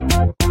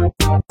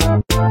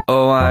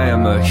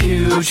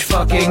huge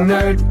fucking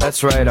nerd.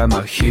 That's right, I'm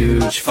a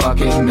huge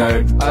fucking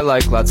nerd. I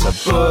like lots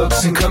of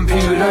books and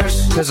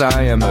computers, 'cause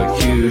I am a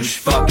huge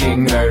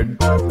fucking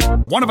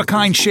nerd.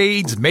 One-of-a-kind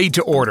shades made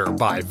to order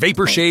by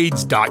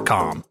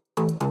Vaporshades.com.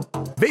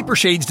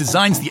 Vaporshades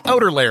designs the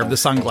outer layer of the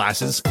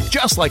sunglasses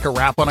just like a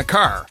wrap on a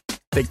car.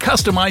 They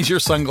customize your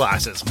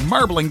sunglasses,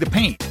 marbling the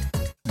paint.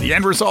 The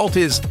end result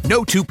is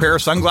no two pair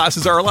of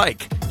sunglasses are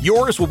alike.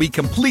 Yours will be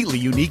completely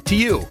unique to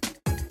you.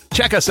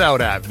 Check us out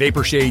at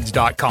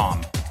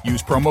Vaporshades.com.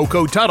 Use promo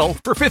code Tuttle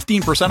for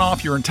 15%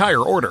 off your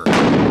entire order.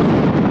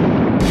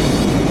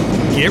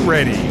 Get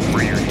ready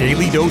for your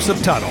daily dose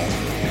of Tuttle.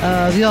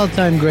 The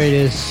all-time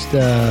greatest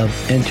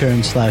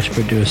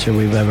intern/producer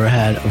we've ever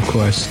had, of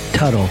course,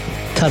 Tuttle.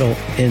 Tuttle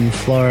in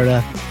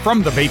Florida.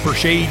 From the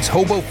Vaporshades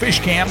Hobo Fish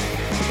Camp,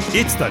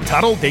 it's the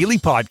Tuttle Daily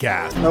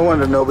Podcast. No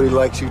wonder nobody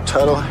likes you,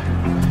 Tuttle.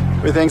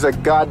 Everything's a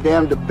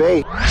goddamn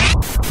debate.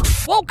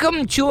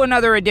 Welcome to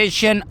another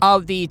edition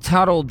of the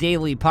Tuttle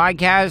Daily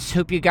Podcast.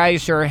 Hope you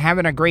guys are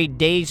having a great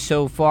day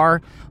so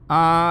far.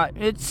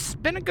 It's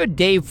been a good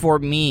day for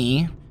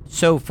me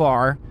so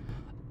far.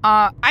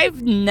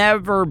 I've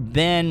never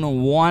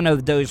been one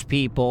of those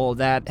people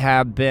that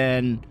have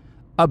been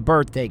a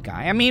birthday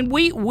guy. I mean,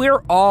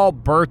 we're all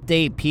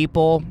birthday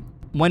people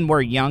when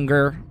we're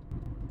younger.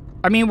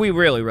 I mean, we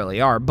really,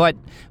 really are. But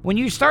when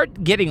you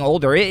start getting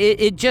older,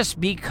 it just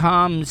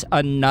becomes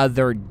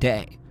another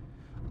day.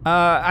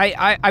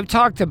 I've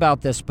talked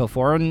about this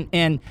before,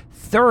 and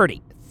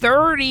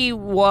 30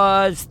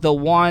 was the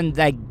one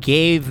that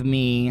gave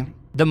me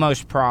the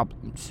most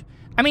problems.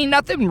 I mean,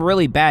 nothing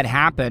really bad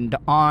happened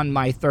on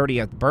my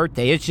 30th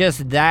birthday. It's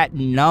just that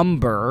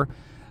number,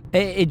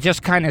 it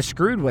just kind of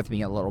screwed with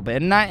me a little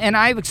bit. And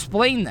I've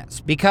explained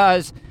this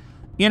because,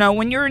 you know,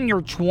 when you're in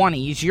your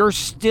 20s, you're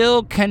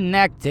still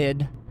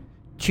connected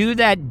to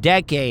that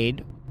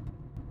decade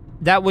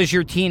that was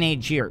your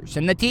teenage years.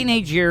 And the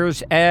teenage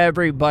years,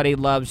 everybody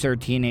loves their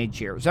teenage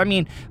years. I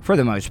mean, for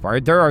the most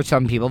part, there are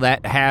some people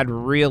that had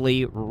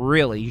really,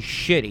 really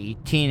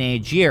shitty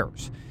teenage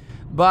years.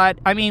 But,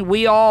 I mean,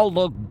 we all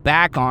look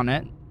back on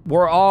it.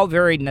 We're all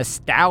very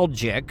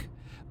nostalgic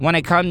when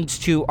it comes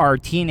to our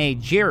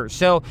teenage years.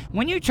 So,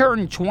 when you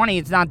turn 20,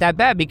 it's not that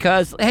bad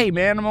because, hey,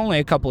 man, I'm only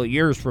a couple of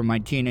years from my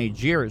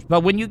teenage years.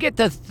 But when you get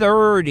to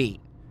 30,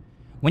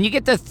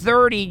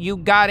 you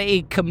got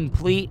a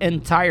complete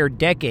entire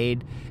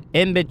decade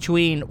in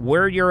between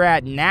where you're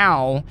at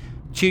now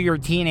to your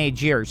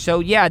teenage years. So,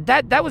 yeah,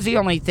 that was the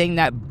only thing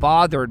that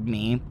bothered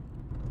me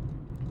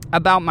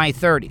about my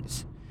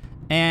 30s.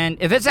 And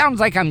if it sounds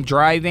like I'm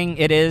driving,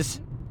 it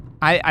is.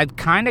 I've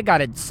kind of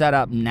got it set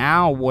up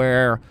now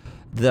where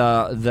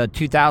the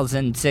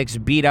 2006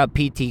 beat-up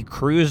PT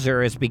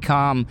Cruiser has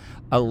become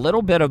a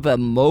little bit of a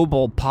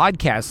mobile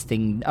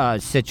podcasting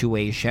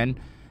situation.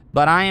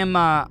 But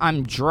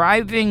I'm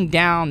driving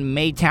down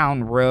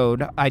Maytown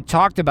Road. I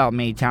talked about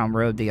Maytown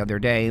Road the other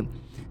day,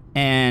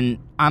 and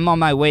I'm on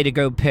my way to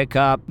go pick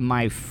up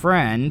my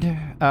friend,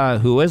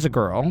 who is a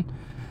girl,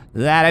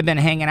 that I've been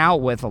hanging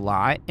out with a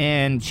lot,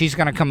 and she's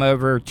going to come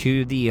over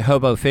to the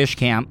Hobo Fish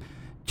Camp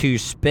to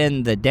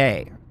spend the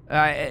day.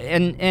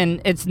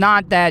 And it's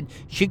not that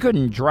she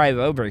couldn't drive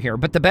over here,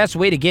 but the best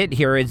way to get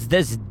here is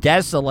this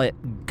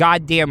desolate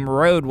goddamn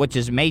road, which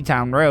is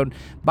Maytown Road.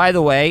 By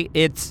the way,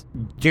 it's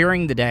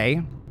during the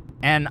day,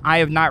 and I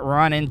have not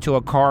run into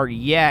a car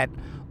yet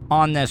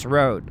on this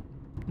road.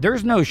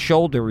 There's no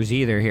shoulders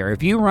either here.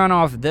 If you run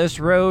off this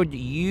road,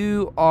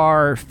 you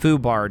are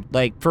foobarred,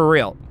 like for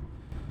real.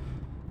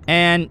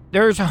 And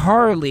there's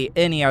hardly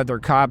any other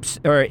cops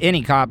or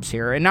any cops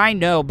here. And I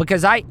know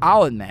because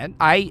I'll admit,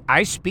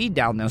 I speed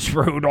down this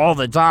road all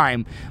the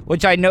time,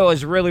 which I know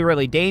is really,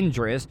 really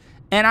dangerous.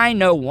 And I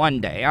know one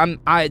day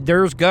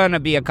there's going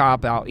to be a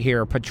cop out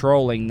here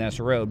patrolling this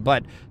road.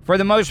 But for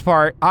the most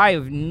part,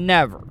 I've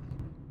never,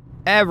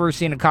 ever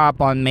seen a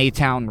cop on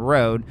Maytown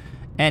Road.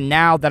 And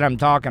now that I'm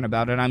talking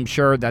about it, I'm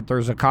sure that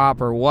there's a cop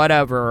or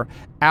whatever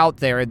out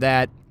there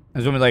that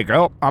is going to be like,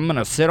 oh, I'm going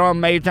to sit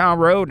on Maytown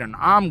Road and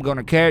I'm going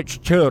to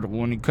catch Tuttle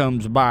when he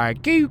comes by.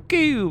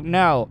 Coo.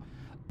 No.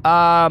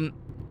 I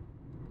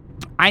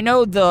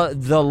know the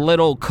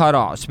little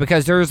cutoffs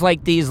because there's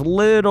like these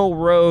little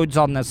roads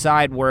on the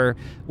side where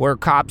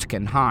cops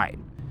can hide.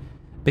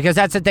 Because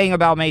that's the thing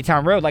about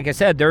Maytown Road. Like I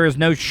said, there is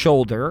no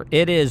shoulder.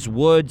 It is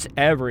woods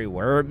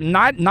everywhere.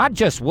 Not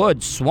just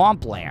woods,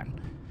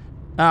 swampland.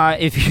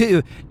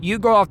 If you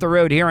go off the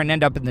road here and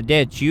end up in the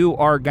ditch, you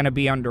are going to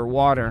be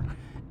underwater.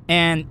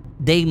 And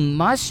they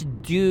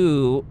must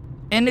do,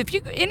 and if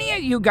any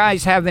of you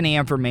guys have any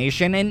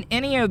information, and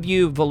any of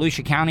you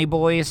Volusia County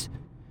boys,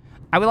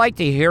 I would like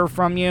to hear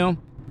from you.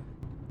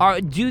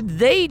 Do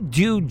they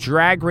do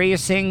drag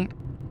racing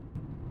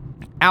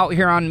out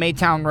here on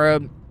Maytown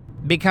Road?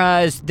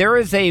 Because there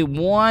is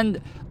all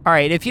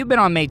right, if you've been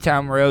on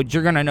Maytown Road,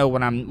 you're gonna know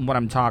what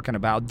I'm talking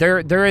about.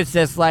 There is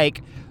this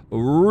like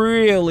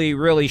really,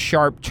 really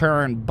sharp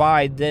turn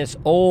by this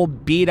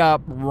old beat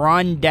up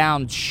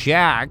rundown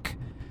shack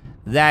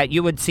that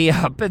you would see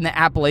up in the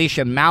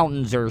Appalachian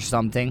Mountains or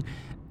something.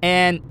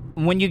 And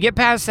when you get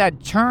past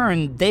that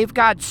turn, they've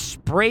got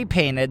spray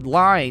painted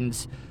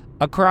lines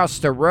across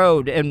the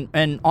road,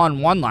 and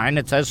on one line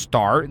it says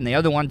start and the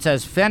other one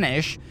says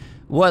finish,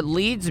 what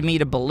leads me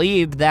to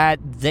believe that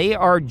they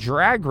are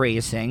drag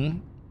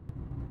racing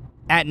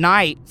at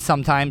night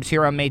sometimes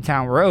here on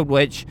Maytown Road,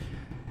 which,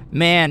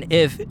 man,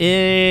 if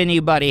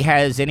anybody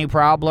has any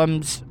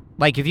problems,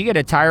 like if you get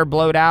a tire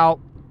blowed out,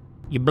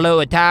 you blow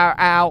a tire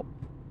out,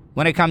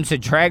 when it comes to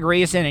drag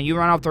racing and you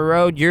run off the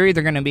road, you're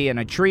either going to be in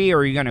a tree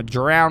or you're going to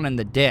drown in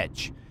the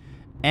ditch.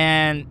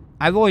 And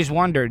I've always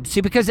wondered,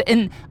 see, because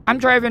I'm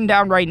driving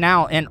down right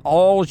now and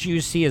all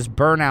you see is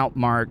burnout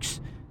marks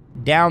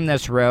down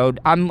this road.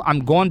 I'm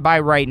going by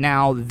right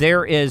now.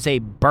 There is a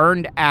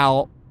burned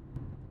out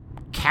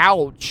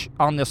couch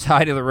on the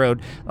side of the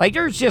road. Like,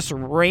 there's just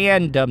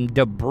random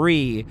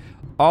debris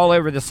all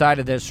over the side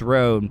of this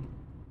road.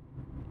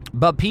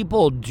 But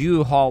people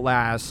do haul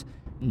ass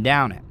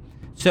down it.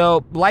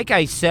 So, like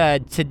I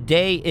said,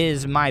 today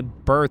is my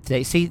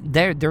birthday. See,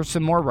 there's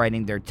some more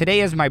writing there. Today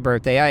is my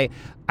birthday.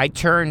 I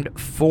turned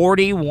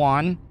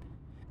 41,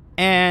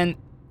 and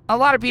a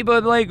lot of people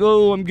are like,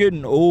 "Oh, I'm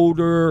getting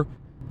older."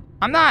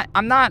 I'm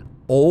not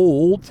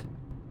old,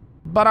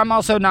 but I'm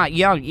also not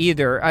young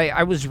either.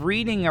 I was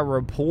reading a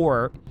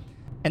report,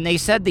 and they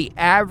said the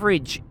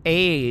average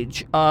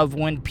age of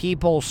when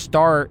people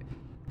start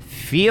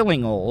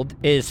feeling old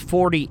is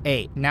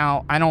 48.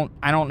 Now, I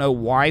don't know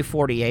why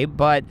 48,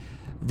 but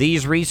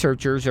these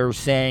researchers are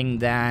saying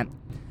that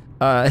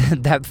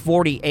that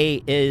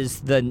 48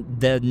 is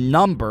the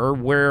number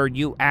where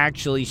you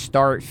actually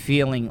start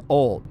feeling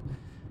old.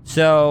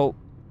 So,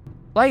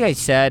 like I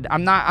said,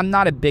 I'm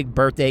not a big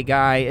birthday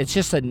guy. It's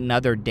just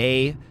another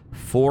day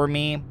for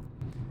me,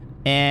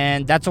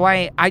 and that's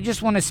why I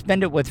just want to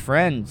spend it with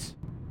friends.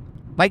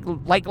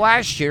 Like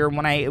last year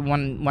when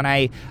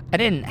I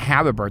didn't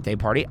have a birthday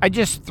party, I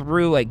just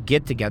threw a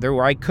get together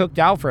where I cooked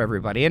out for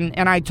everybody,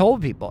 and I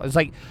told people, it's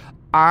like,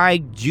 I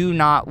do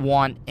not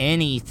want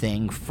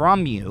anything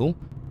from you.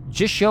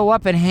 Just show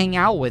up and hang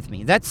out with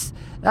me. That's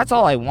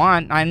all I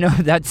want. I know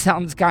that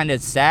sounds kind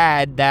of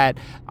sad. That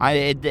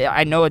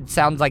I know it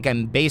sounds like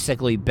I'm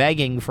basically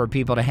begging for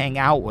people to hang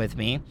out with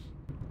me.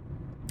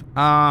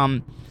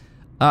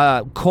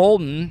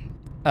 Colton,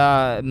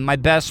 my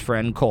best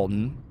friend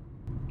Colton.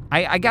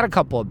 I got a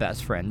couple of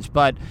best friends,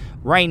 but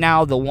right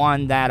now the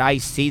one that I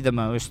see the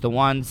most, the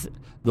one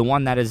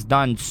that has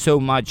done so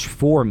much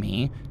for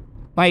me,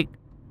 like,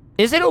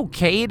 is it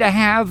okay to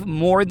have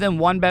more than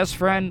one best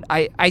friend?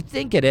 I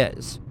think it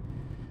is.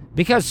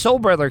 Because Soul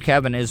Brother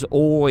Kevin is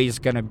always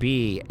going to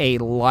be a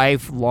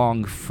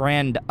lifelong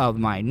friend of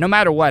mine, no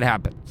matter what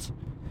happens.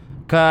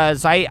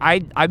 Because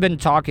I've been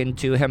talking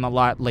to him a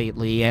lot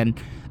lately, and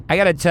I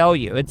got to tell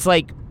you, it's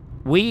like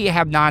we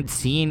have not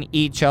seen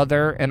each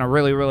other in a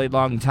really, really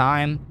long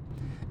time.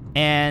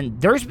 And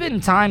there's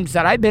been times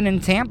that I've been in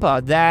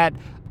Tampa that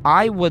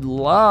I would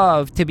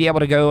love to be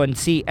able to go and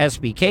see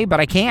SBK, but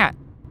I can't.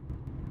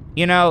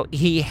 You know,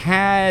 he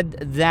had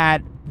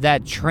that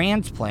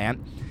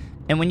transplant,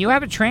 and when you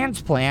have a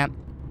transplant,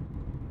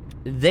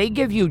 they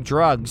give you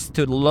drugs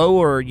to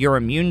lower your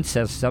immune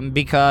system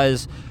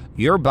because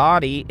your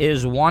body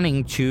is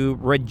wanting to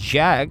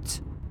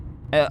reject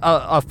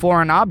a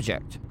foreign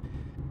object.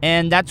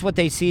 And that's what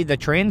they see the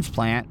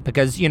transplant,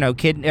 because, you know,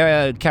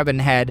 Kevin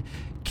had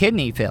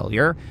kidney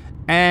failure,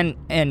 and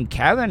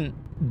Kevin,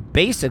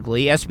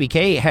 basically,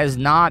 SBK has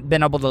not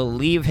been able to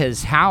leave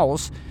his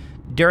house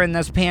during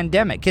this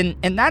pandemic. And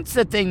that's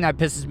the thing that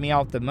pisses me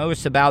off the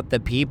most about the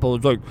people.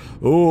 It's like,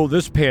 oh,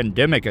 this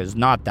pandemic is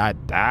not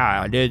that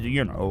bad.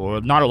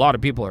 Not a lot of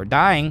people are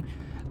dying.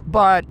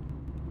 But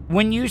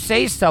when you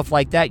say stuff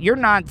like that, you're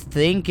not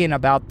thinking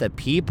about the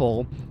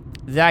people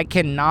that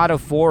cannot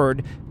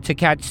afford to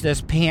catch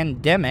this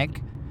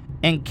pandemic.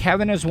 And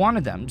Kevin is one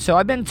of them. So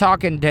I've been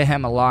talking to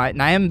him a lot,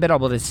 and I haven't been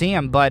able to see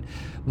him. But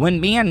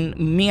when me and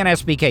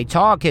SBK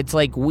talk, it's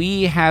like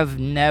we have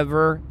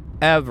never,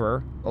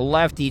 ever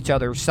left each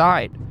other's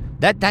side.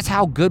 That's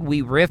how good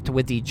we riffed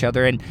with each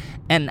other,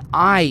 and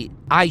I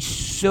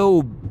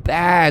so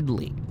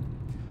badly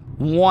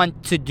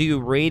want to do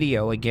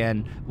radio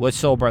again with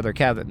Soul Brother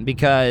Kevin,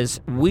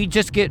 because we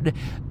just get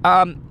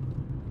a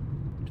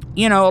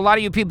lot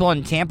of you people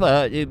in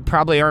Tampa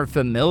probably aren't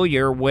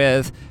familiar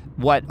with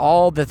what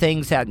all the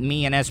things that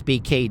me and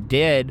SBK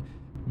did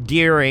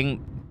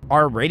during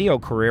our radio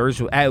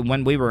careers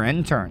when we were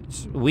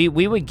interns. We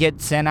would get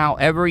sent out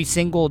every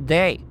single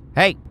day.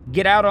 Hey,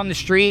 get out on the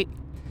street,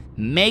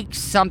 make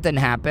something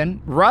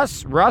happen.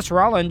 Russ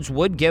Rollins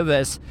would give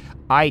us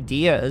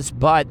ideas,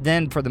 but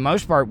then for the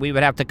most part, we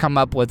would have to come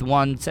up with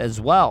ones as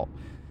well.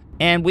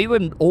 And we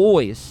would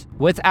always,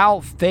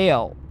 without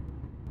fail,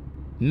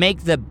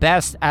 make the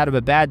best out of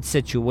a bad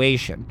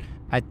situation.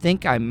 I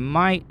think I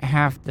might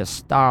have to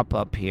stop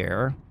up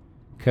here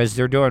because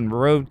they're doing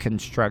road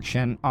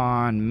construction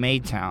on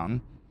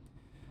Maytown.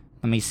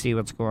 Let me see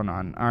what's going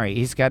on. All right,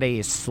 he's got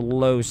a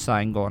slow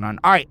sign going on.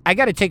 All right, I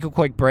got to take a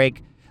quick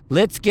break.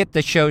 Let's get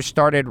the show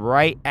started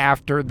right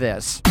after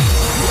this.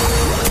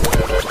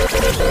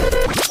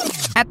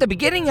 At the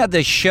beginning of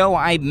the show,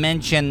 I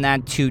mentioned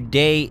that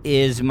today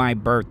is my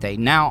birthday.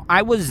 Now,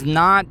 I was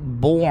not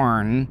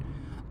born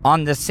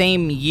on the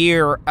same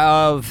year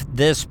of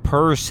this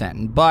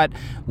person, but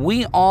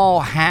we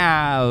all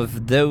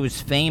have those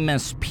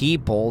famous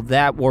people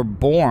that were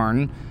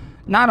born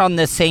not on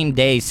the same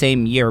day,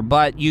 same year,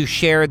 but you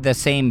share the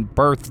same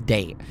birth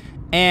date.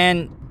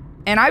 And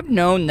I've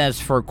known this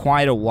for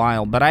quite a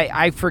while, but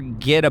I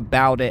forget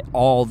about it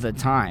all the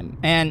time.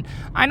 And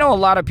I know a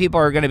lot of people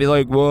are going to be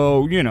like,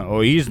 well, you know,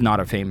 he's not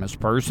a famous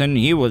person.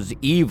 He was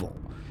evil.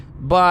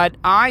 But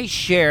I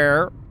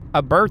share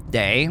a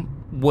birthday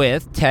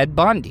with Ted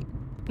Bundy.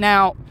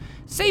 Now,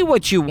 say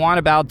what you want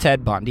about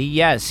Ted Bundy.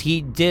 Yes,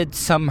 he did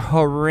some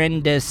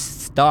horrendous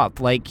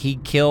stuff, like he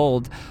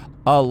killed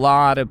a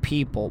lot of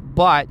people.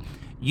 But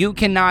you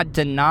cannot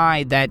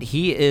deny that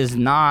he is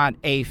not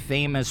a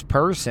famous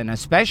person,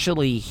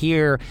 especially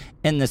here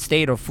in the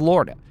state of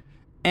Florida.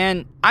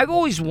 And I've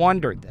always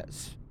wondered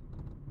this.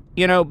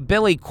 You know,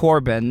 Billy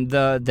Corben,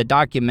 the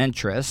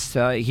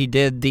documentarist, he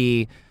did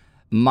the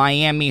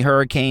Miami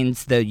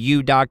Hurricanes, the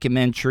U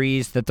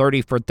documentaries, the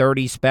 30 for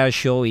 30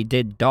 special. He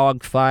did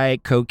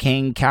Dogfight,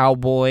 Cocaine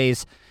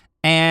Cowboys.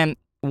 And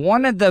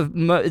one of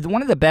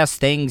the best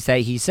things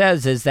that he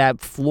says is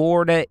that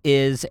Florida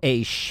is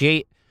a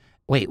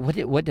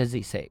what does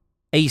he say?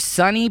 A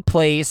sunny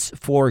place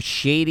for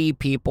shady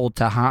people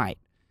to hide.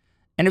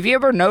 And if you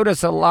ever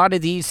notice, a lot of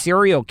these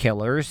serial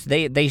killers,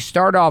 they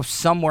start off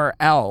somewhere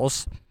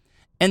else,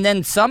 and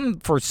then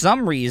for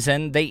some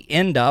reason, they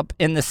end up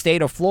in the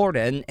state of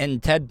Florida,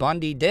 and Ted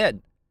Bundy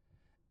did.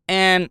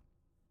 And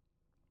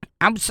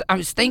I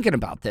was thinking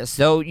about this.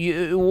 So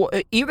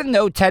even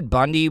though Ted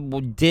Bundy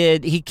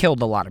he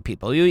killed a lot of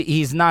people.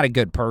 He's not a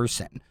good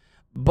person,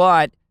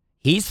 but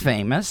he's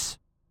famous.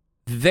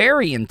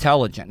 Very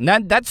intelligent.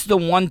 That's the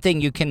one thing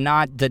you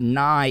cannot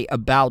deny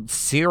about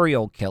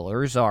serial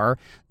killers, are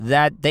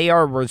that they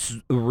are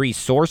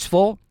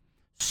resourceful,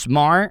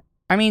 smart.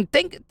 I mean,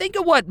 think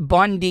of what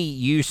Bundy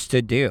used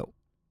to do.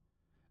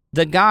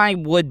 The guy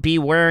would be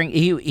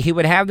he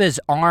would have his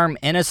arm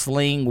in a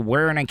sling,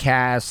 wearing a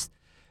cast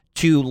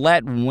to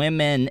let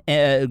women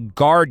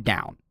guard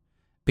down.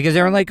 Because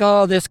they were like,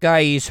 oh, this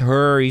guy, he's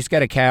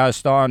got a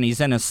cast on,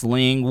 he's in a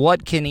sling,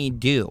 what can he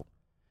do?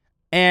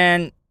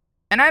 And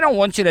I don't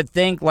want you to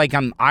think like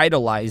I'm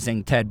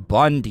idolizing Ted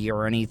Bundy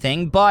or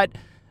anything, but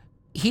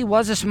he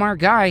was a smart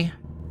guy.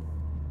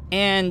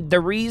 And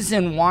the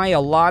reason why a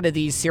lot of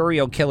these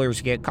serial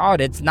killers get caught,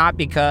 it's not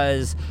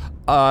because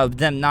of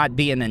them not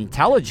being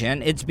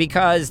intelligent. It's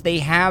because they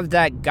have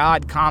that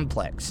God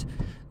complex.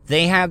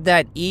 They have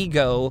that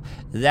ego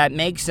that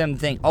makes them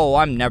think, oh,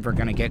 I'm never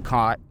going to get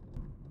caught.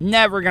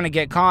 Never going to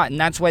get caught. And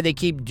that's why they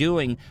keep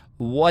doing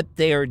what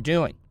they are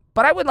doing.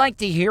 But I would like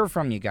to hear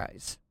from you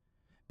guys,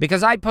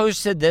 because I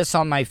posted this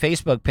on my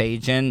Facebook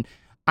page and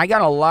I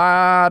got a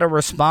lot of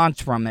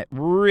response from it.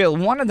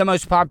 One of the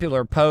most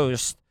popular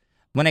posts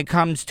when it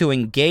comes to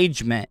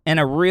engagement in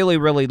a really,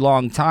 really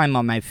long time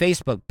on my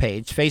Facebook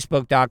page,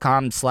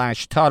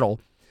 facebook.com/Tuttle.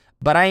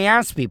 But I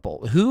asked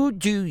people, who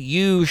do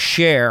you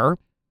share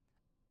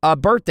a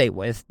birthday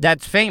with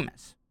that's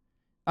famous?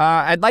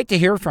 I'd like to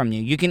hear from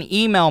you. You can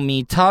email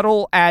me,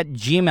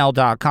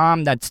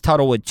 Tuttle@gmail.com. That's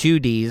Tuttle with 2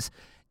 Ds.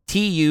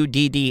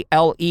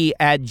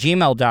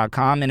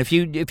 TUDDLE@gmail.com. And if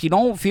you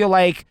don't feel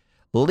like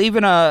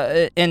leaving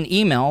an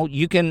email,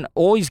 you can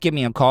always give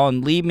me a call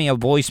and leave me a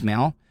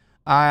voicemail.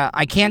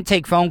 I can't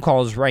take phone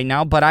calls right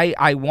now, but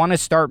I want to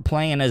start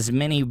playing as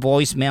many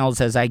voicemails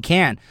as I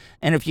can.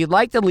 And if you'd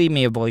like to leave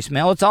me a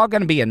voicemail, it's all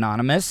going to be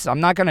anonymous. I'm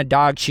not going to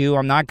dox you.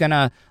 I'm not going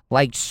to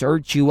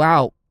search you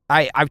out.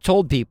 I've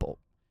told people,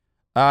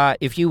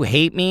 if you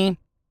hate me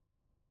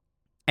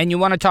and you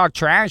want to talk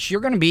trash, you're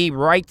going to be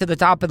right to the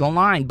top of the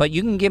line. But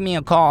you can give me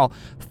a call,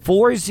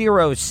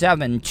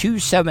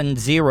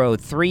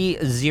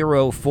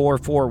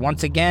 407-270-3044.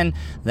 Once again,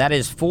 that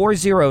is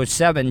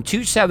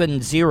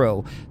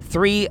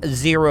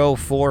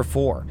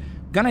 407-270-3044.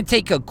 Going to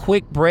take a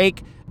quick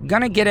break.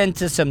 Going to get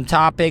into some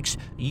topics.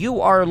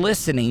 You are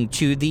listening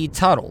to the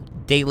Tuttle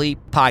Daily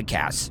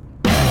Podcast.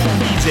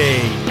 He's a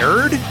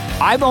nerd,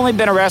 I've only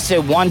been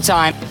arrested one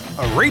time.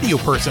 a radio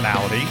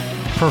personality,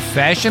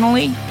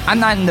 Professionally, I'm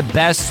not in the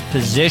best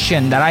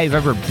position that I've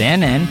ever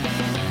been in.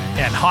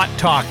 and hot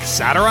talk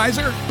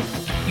satirizer.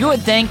 You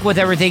would think with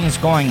everything that's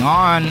going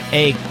on,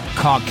 a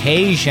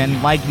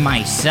Caucasian like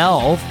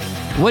myself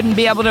wouldn't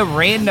be able to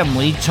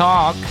randomly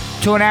talk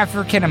to an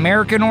African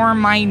American or a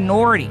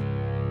minority.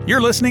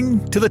 You're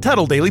listening to the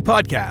Tuttle Daily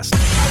Podcast.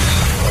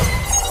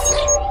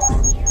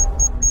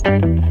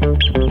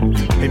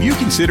 Have you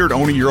considered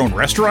owning your own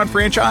restaurant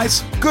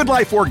franchise? Good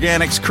Life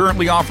Organics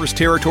currently offers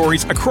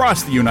territories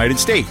across the United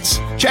States.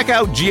 Check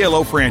out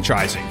GLO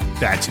Franchising.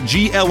 That's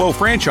GLO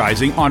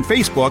Franchising on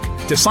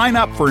Facebook to sign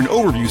up for an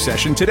overview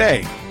session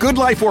today. Good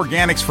Life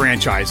Organics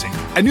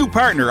Franchising, a new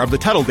partner of the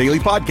Tuttle Daily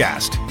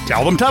Podcast.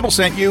 Tell them Tuttle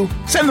sent you.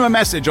 Send them a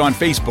message on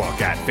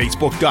Facebook at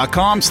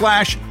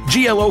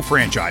facebook.com/GLO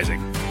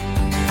Franchising.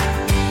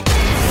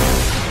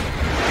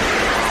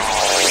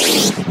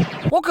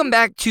 Welcome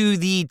back to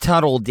the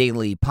Tuttle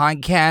Daily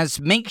Podcast.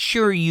 Make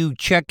sure you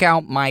check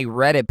out my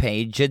Reddit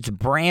page. It's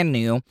brand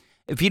new.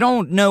 If you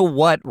don't know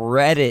what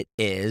Reddit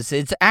is,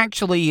 it's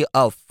actually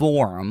a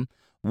forum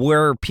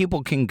where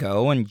people can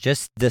go and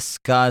just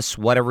discuss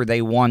whatever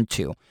they want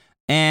to.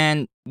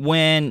 And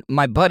when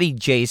my buddy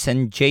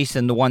Jason,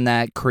 the one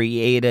that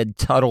created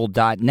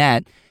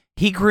Tuttle.net,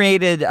 he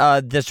created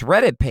this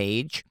Reddit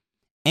page,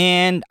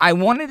 and I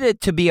wanted it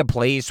to be a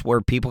place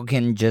where people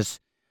can just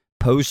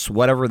post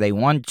whatever they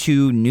want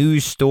to,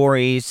 news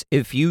stories.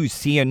 If you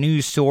see a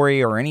news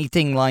story or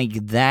anything like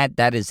that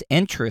that is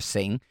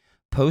interesting,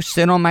 post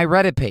it on my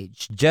Reddit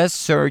page. Just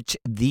search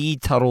the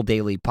Tuttle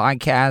Daily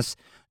Podcast.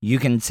 You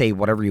can say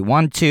whatever you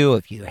want to.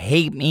 If you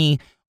hate me,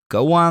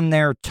 go on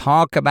there,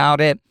 talk about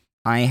it.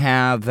 I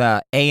have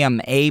an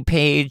AMA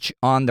page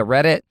on the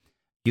Reddit.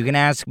 You can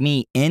ask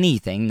me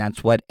anything.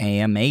 That's what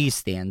AMA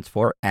stands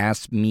for.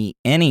 Ask me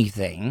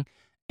anything.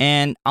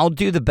 And I'll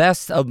do the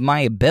best of my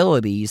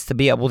abilities to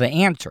be able to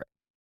answer it.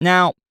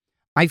 Now,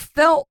 I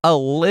felt a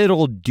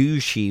little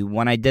douchey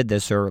when I did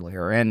this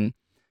earlier. And,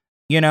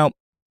 I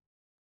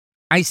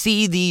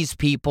see these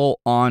people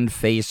on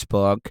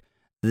Facebook.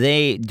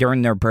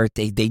 During their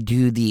birthday, they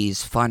do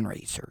these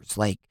fundraisers.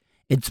 Like,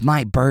 it's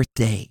my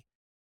birthday.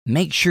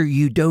 Make sure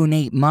you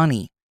donate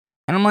money.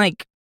 And I'm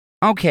like,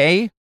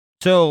 okay,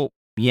 so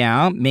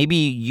yeah, maybe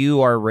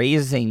you are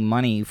raising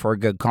money for a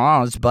good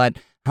cause, but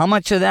how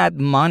much of that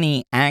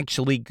money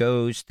actually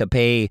goes to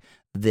pay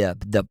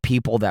the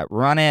people that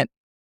run it?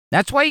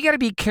 That's why you got to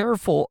be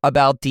careful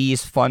about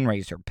these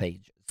fundraiser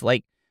pages.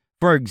 Like,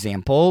 for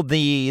example,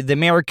 the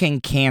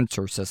American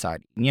Cancer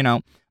Society.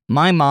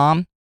 My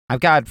mom, I've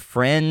got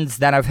friends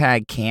that have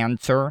had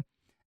cancer,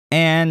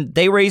 and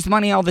they raise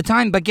money all the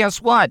time. But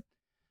guess what?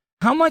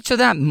 How much of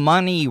that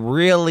money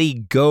really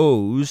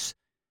goes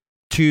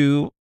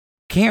to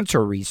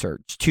cancer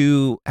research,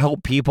 to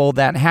help people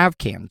that have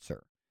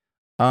cancer?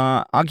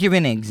 I'll give you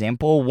an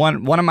example.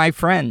 One of my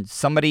friends,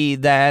 somebody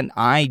that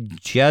I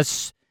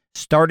just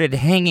started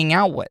hanging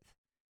out with,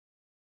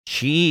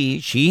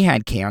 she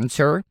had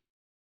cancer,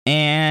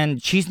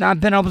 and she's not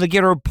been able to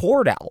get her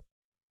report out.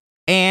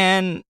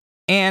 And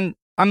I'm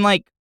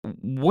like,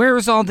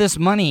 where's all this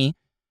money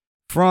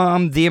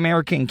from the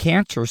American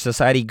Cancer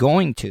Society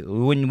going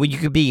to when you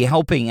could be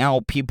helping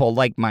out people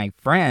like my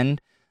friend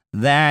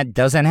that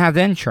doesn't have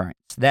insurance,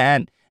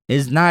 that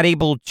is not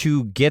able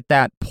to get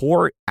that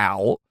port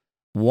out?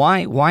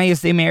 Why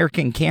is the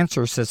American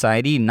Cancer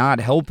Society not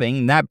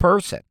helping that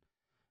person?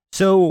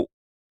 So,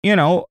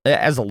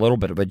 as a little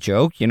bit of a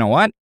joke, you know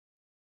what?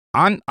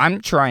 I'm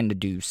trying to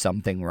do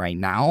something right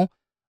now.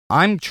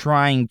 I'm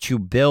trying to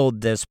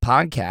build this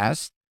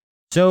podcast.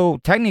 So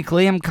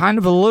technically, I'm kind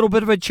of a little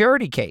bit of a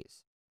charity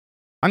case.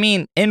 I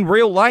mean, in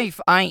real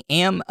life, I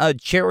am a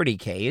charity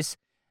case.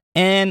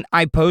 And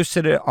I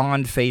posted it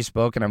on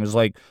Facebook, and I was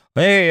like,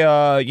 hey,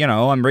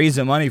 I'm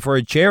raising money for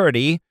a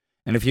charity.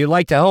 And if you'd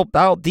like to help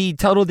out the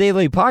Tuttle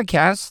Daily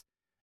Podcast,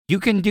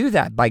 you can do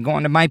that by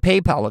going to my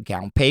PayPal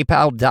account,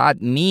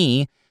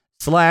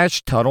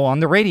 paypal.me/Tuttle on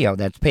the radio.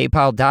 That's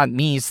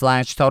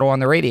paypal.me/Tuttle on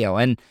the radio.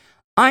 And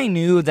I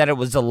knew that it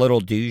was a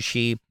little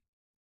douchey.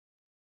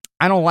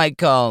 I don't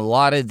like a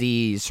lot of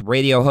these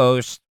radio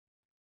hosts.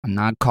 I'm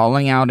not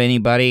calling out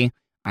anybody.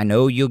 I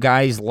know you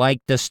guys like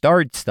to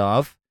start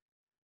stuff.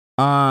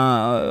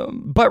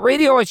 But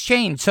radio has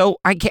changed, so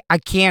I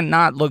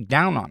cannot look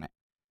down on it.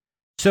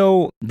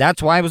 So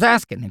that's why I was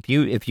asking if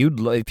you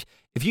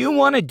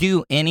want to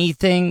do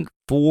anything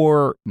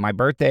for my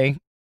birthday.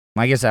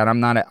 Like I said, I'm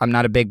not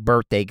a big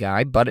birthday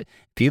guy, but if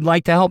you'd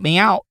like to help me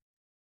out,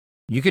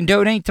 you can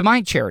donate to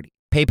my charity,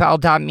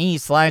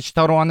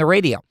 paypal.me/Tuttle on the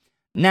radio.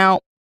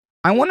 Now,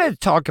 I wanted to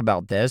talk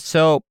about this.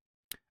 So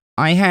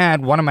I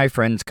had one of my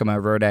friends come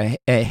over to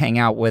hang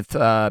out with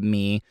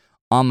me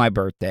on my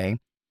birthday,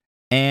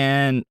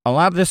 and a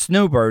lot of the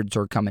snowbirds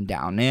are coming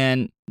down.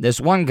 And this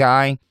one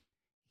guy,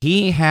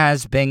 he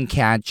has been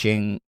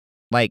catching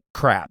like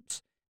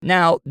crabs.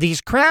 Now, these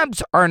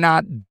crabs are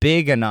not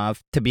big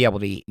enough to be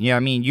able to eat.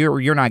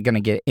 You're not going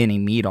to get any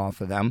meat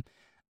off of them.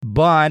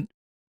 But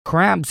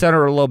crabs that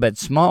are a little bit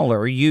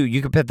smaller,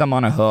 you could put them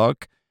on a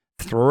hook,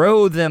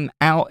 throw them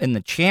out in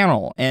the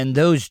channel, and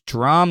those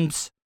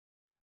drums,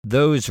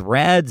 those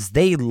reds,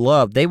 they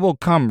will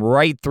come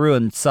right through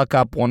and suck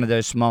up one of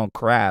those small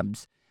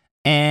crabs.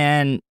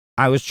 And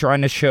I was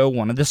trying to show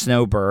one of the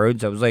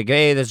snowbirds. I was like,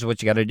 hey, this is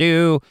what you got to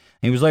do.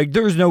 And he was like,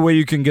 there's no way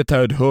you can get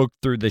that hook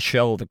through the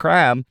shell of the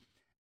crab.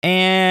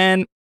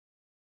 And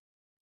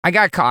I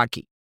got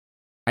cocky.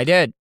 I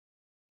did.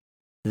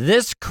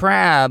 This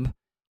crab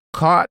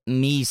caught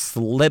me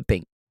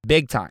slipping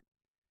big time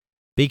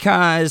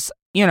because,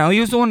 he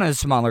was one of the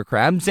smaller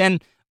crabs.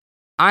 And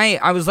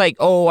I was like,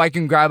 oh, I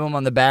can grab him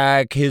on the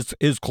back. His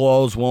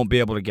claws won't be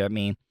able to get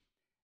me.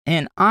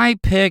 And I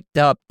picked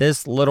up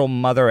this little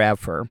mother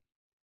effer,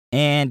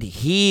 and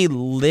he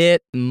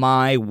lit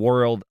my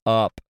world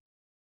up.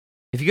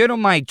 If you go to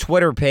my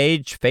Twitter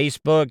page,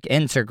 Facebook,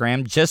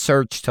 Instagram, just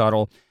search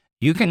Tuttle,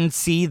 you can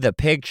see the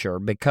picture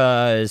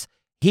because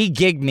he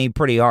gigged me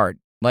pretty hard.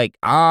 Like,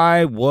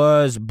 I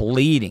was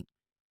bleeding.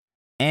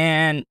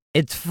 And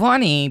it's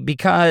funny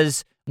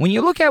because when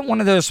you look at one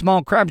of those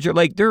small crabs, you're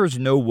like, there's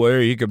no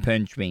way you can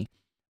pinch me.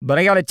 But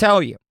I got to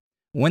tell you,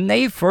 when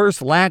they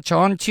first latch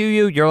onto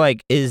you, you're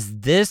like, is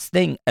this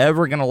thing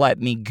ever going to let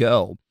me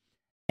go?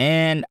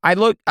 And I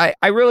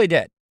really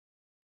did.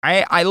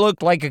 I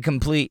looked like a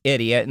complete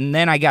idiot. And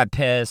then I got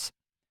pissed.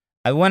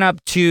 I went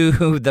up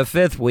to the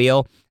fifth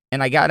wheel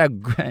and I got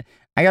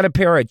a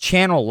pair of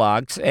channel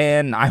locks.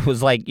 And I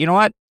was like, you know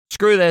what?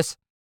 Screw this.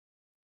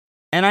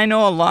 And I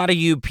know a lot of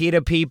you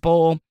PETA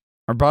people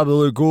are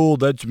probably like, oh,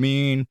 that's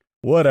mean,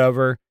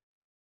 whatever.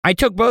 I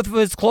took both of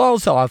his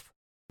claws off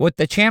with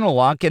the channel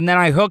lock, and then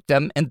I hooked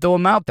him and threw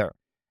him out there.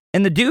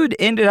 And the dude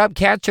ended up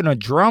catching a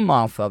drum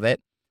off of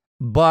it.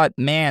 But,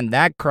 man,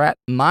 that crap,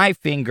 my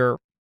finger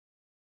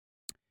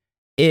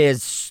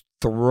is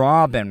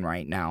throbbing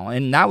right now.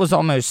 And that was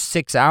almost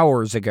 6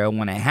 hours ago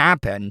when it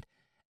happened.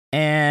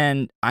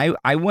 And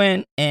I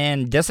went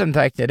and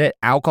disinfected it,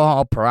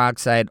 alcohol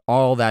peroxide,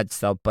 all that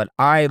stuff. But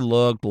I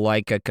looked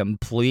like a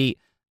complete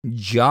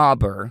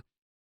jobber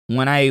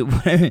when I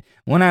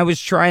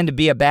was trying to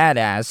be a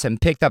badass and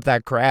picked up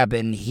that crab,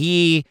 and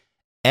he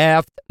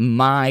effed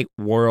my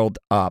world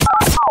up.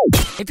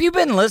 If you've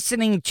been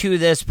listening to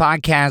this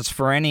podcast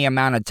for any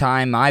amount of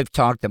time, I've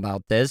talked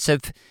about this.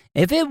 If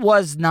it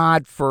was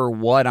not for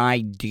what I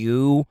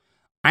do,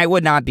 I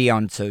would not be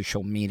on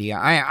social media.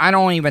 I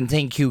don't even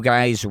think you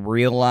guys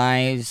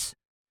realize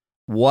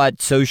what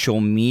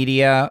social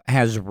media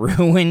has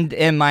ruined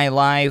in my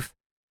life.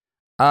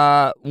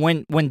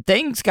 When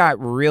things got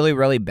really,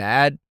 really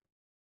bad,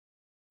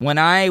 when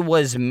I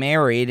was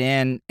married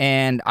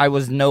and I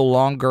was no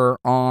longer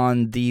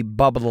on the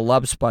Bubba the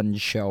Love Sponge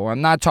show,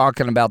 I'm not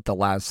talking about the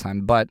last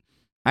time, but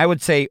I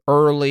would say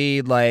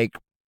early, like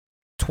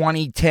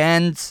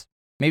 2010s,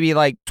 maybe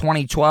like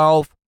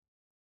 2012.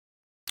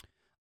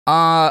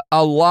 A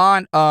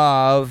lot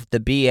of the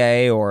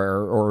BA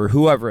or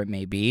whoever it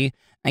may be,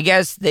 I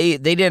guess they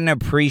didn't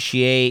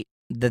appreciate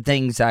the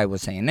things I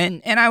was saying.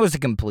 And I was a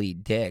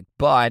complete dick.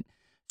 But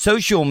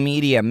social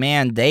media,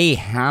 man, they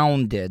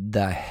hounded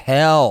the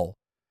hell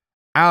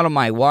out of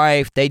my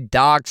wife. They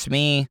doxed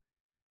me.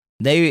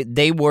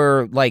 They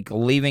were like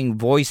leaving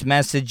voice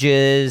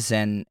messages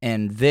and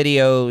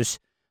videos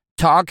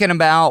talking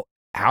about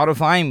how to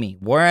find me,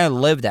 where I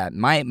lived at.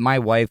 My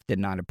wife did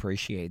not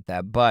appreciate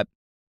that, but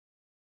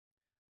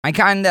I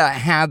kind of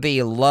have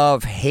a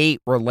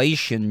love-hate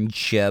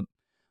relationship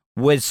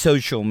with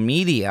social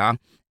media,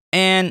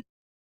 and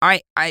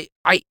I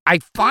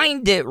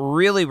find it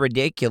really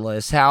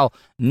ridiculous how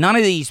none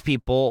of these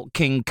people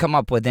can come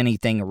up with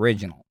anything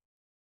original.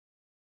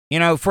 You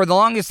know, for the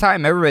longest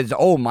time, everybody's,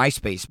 oh,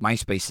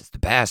 MySpace is the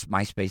best,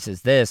 MySpace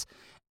is this,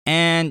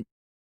 and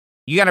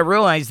you got to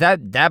realize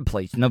that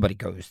place, nobody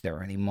goes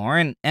there anymore,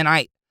 and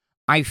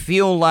I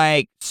feel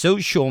like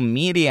social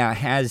media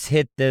has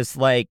hit this,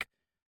 like,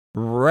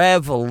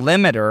 rev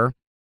limiter,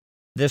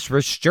 this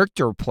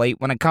restrictor plate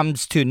when it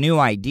comes to new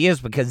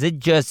ideas, because it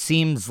just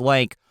seems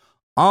like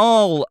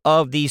all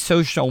of these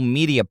social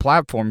media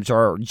platforms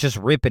are just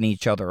ripping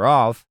each other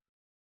off.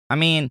 I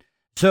mean,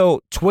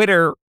 so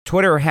Twitter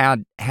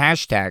had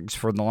hashtags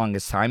for the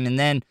longest time, and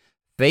then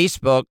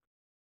Facebook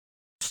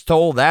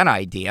stole that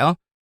idea.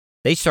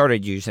 They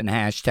started using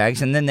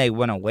hashtags, and then they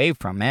went away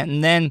from it,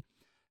 and then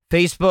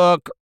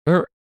Facebook,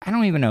 or I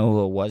don't even know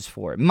who it was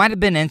for. It might have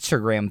been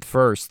Instagram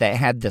first that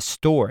had the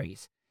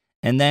stories.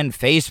 And then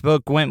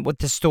Facebook went with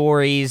the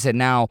stories. And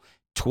now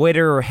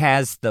Twitter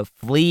has the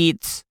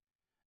fleets.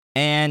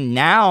 And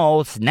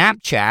now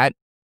Snapchat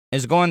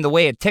is going the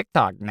way of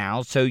TikTok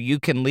now. So you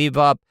can leave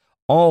up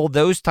all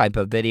those type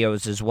of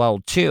videos as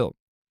well, too.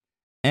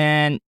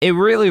 And it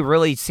really,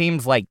 really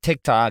seems like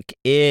TikTok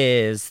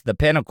is the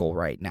pinnacle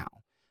right now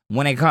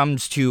when it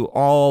comes to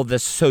all the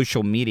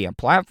social media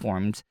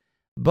platforms.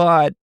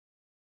 But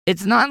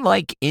it's not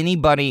like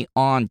anybody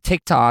on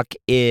TikTok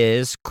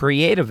is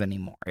creative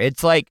anymore.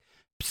 It's like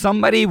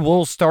somebody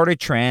will start a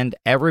trend,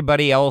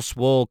 everybody else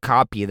will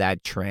copy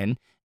that trend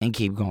and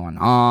keep going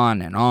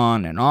on and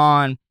on and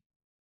on.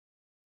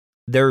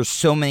 There's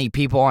so many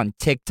people on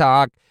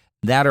TikTok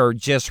that are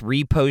just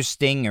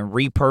reposting and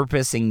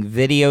repurposing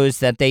videos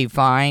that they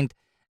find,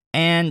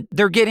 and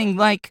they're getting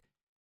like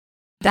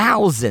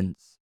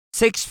thousands,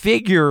 six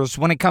figures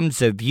when it comes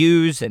to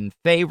views and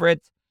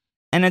favorites.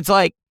 And it's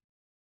like,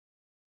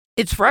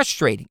 it's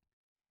frustrating.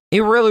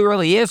 It really,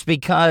 really is,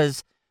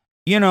 because,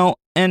 you know,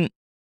 and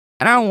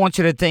I don't want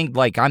you to think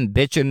like I'm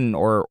bitching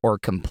or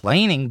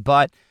complaining,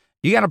 but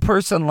you got a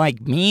person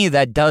like me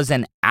that does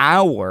an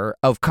hour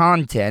of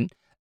content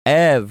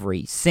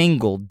every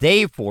single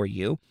day for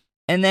you.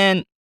 And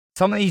then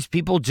some of these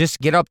people just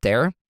get up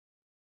there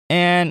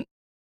and,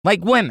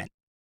 like women,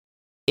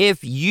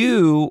 if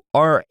you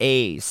are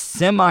a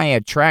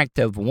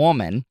semi-attractive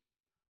woman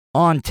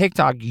on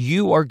TikTok,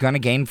 you are going to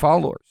gain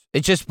followers.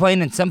 It's just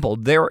plain and simple.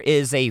 There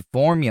is a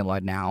formula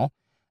now,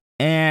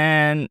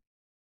 and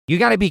you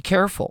got to be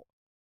careful,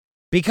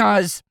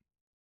 because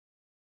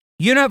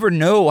you never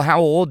know how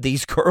old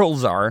these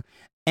girls are,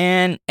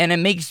 And it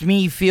makes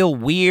me feel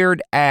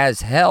weird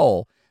as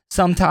hell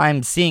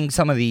sometimes seeing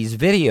some of these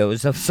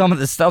videos of some of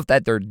the stuff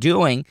that they're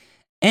doing.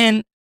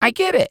 And I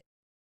get it.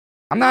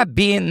 I'm not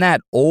being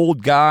that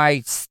old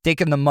guy,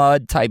 stick in the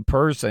mud type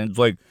person. It's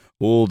like,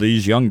 oh,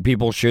 these young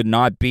people should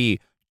not be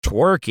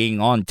twerking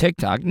on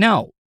TikTok.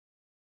 No.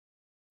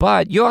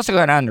 But you also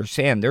got to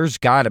understand, there's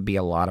got to be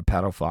a lot of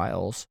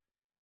pedophiles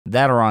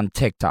that are on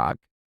TikTok.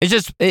 It's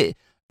just,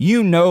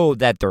 you know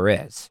that there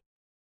is.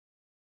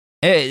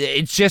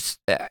 It's just,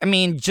 I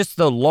mean, just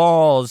the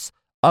laws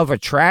of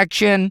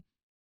attraction,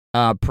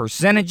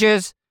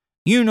 percentages,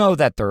 you know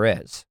that there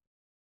is.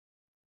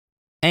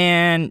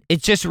 And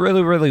it's just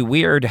really, really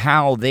weird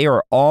how they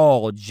are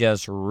all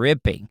just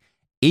ripping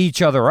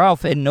each other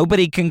off and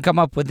nobody can come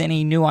up with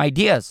any new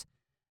ideas.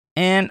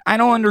 And I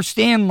don't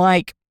understand,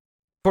 like,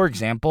 for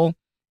example,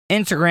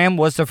 Instagram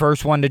was the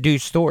first one to do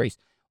stories.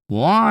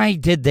 Why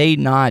did they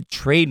not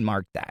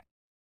trademark that?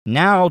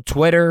 Now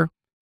Twitter,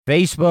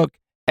 Facebook,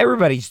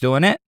 everybody's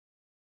doing it.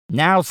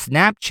 Now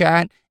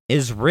Snapchat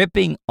is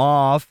ripping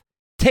off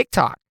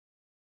TikTok.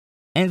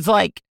 And it's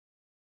like,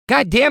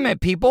 God damn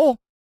it, people.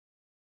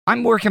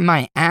 I'm working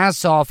my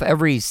ass off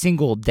every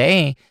single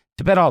day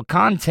to put out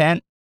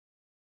content.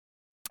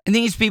 And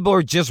these people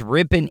are just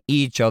ripping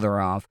each other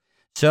off.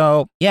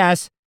 So,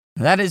 yes,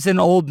 that is an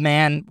old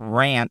man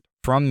rant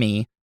from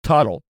me,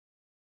 Tuttle.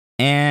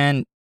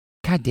 And,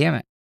 God damn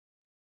it.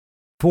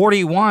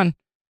 41.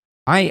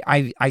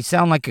 I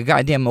sound like a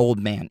goddamn old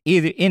man.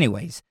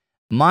 Anyways,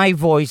 my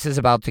voice is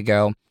about to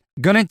go.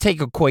 Gonna take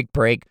a quick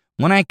break.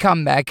 When I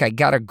come back, I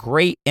got a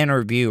great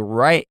interview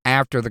right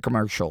after the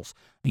commercials.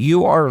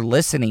 You are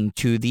listening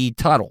to the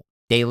Tuttle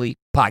Daily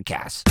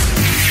Podcast.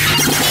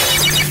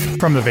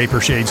 From the Vapor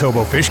Shades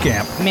Hobo Fish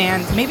Camp.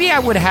 Man, maybe I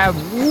would have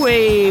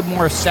way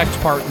more sex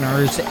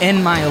partners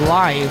in my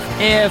life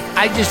if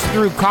I just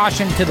threw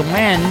caution to the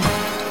wind.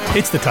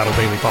 It's the Tuttle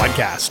Daily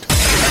Podcast.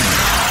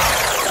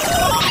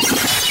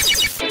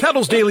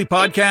 Tuttle's Daily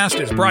Podcast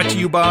is brought to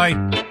you by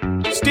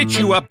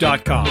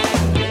StitchYouUp.com.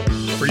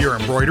 For your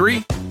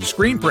embroidery,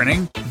 screen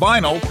printing,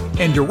 vinyl,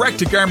 and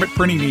direct-to-garment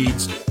printing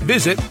needs,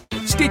 visit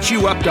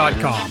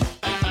StitchYouUp.com.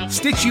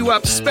 Stitch You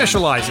Up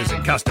specializes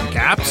in custom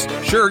caps,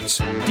 shirts,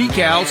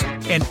 decals,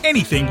 and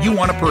anything you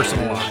want to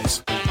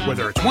personalize.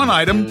 Whether it's one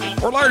item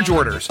or large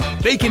orders,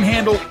 they can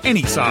handle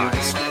any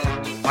size.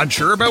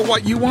 Unsure about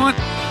what you want?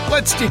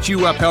 Let Stitch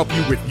You Up help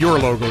you with your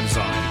logo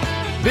design.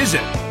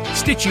 Visit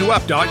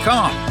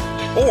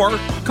StitchYouUp.com or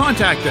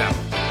contact them,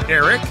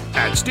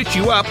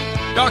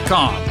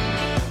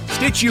 Eric@StitchYouUp.com.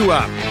 Stitch You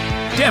Up.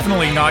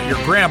 Definitely not your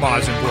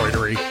grandma's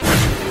embroidery.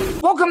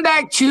 Welcome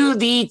back to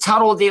the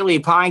Tuttle Daily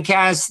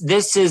Podcast.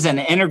 This is an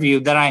interview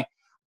that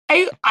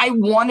I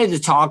wanted to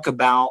talk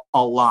about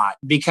a lot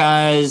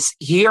because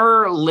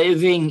here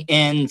living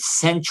in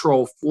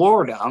Central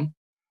Florida,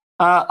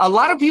 a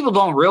lot of people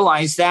don't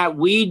realize that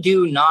we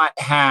do not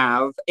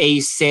have a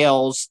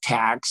sales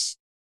tax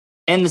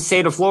in the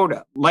state of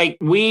Florida. Like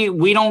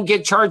we don't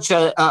get charged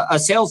a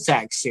sales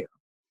tax here.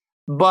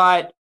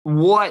 But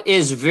what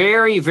is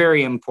very,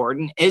 very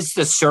important is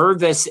the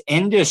service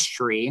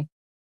industry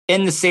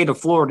in the state of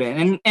Florida.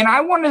 And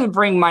I wanted to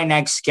bring my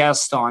next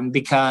guest on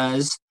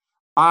because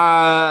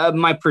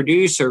my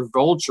producer,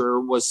 Vulture,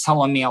 was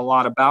telling me a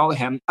lot about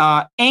him.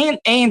 And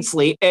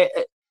Ainsley,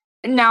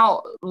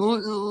 now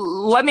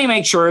let me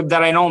make sure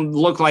that I don't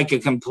look like a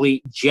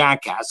complete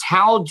jackass.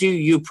 How do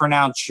you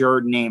pronounce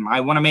your name? I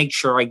want to make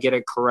sure I get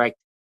it correct.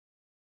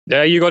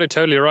 Yeah, you got it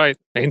totally right.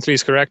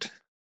 Ainsley's correct.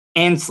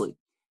 Ainsley.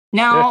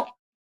 Now,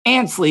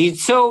 Ainsley,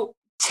 so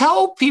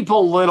tell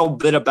people a little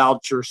bit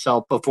about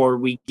yourself before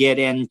we get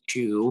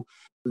into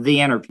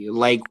the interview.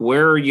 Like,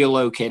 where are you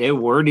located?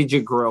 Where did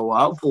you grow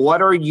up?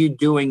 What are you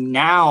doing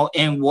now?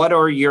 And what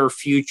are your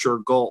future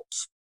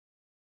goals?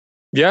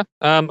 Yeah,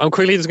 I'm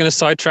quickly just going to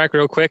sidetrack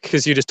real quick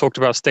because you just talked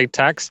about state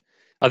tax.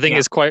 I think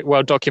it's quite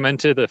well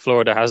documented that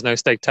Florida has no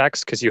state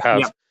tax because you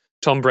have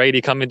Tom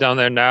Brady coming down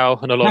there now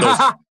and a lot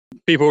of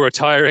people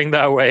retiring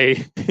that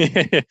way.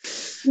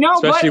 No,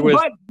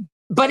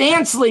 but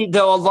Ainsley,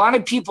 though, a lot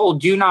of people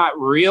do not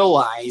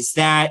realize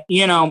that,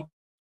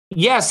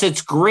 yes,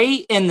 it's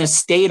great in the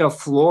state of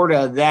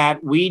Florida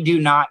that we do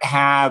not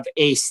have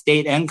a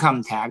state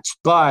income tax,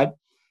 but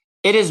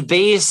it is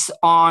based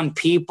on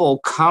people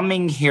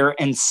coming here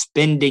and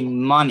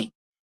spending money.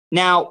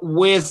 Now,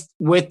 with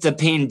the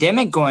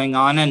pandemic going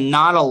on and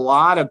not a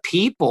lot of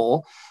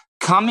people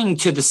coming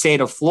to the state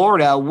of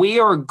Florida, we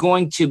are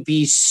going to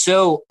be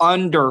so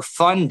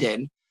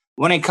underfunded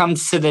when it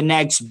comes to the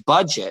next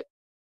budget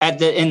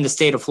in the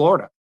state of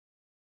Florida.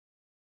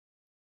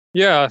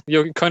 Yeah,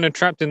 you're kind of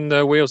trapped in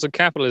the wheels of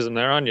capitalism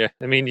there, aren't you?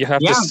 I mean, you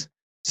have to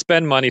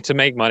spend money to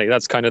make money.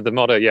 That's kind of the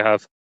motto you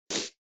have.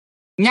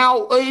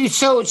 Now,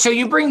 so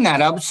you bring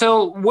that up.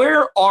 So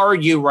where are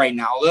you right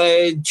now?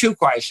 Two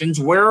questions.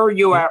 Where are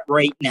you at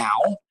right now?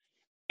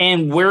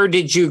 And where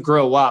did you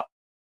grow up?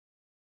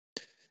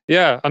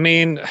 Yeah, I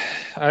mean,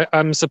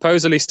 I'm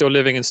supposedly still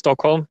living in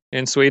Stockholm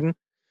in Sweden,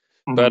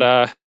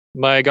 but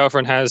my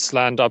girlfriend has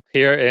land up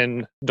here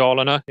in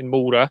Dalarna, in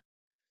Mora.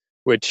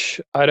 which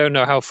I don't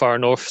know how far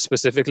north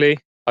specifically.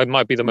 I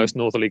might be the most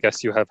northerly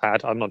guest you have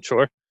had. I'm not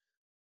sure.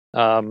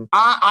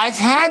 I've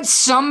had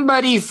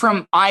somebody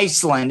from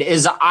Iceland.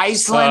 Is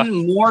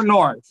Iceland more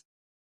north?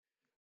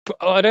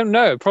 I don't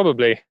know.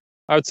 Probably,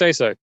 I would say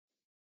so.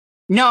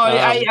 No,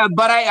 I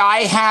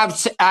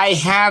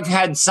have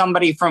had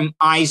somebody from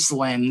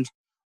Iceland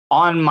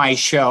on my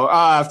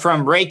show,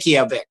 from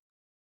Reykjavik.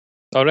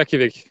 Oh,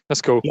 Reykjavik.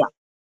 That's cool. Yeah.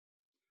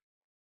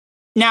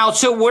 Now,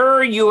 so where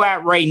are you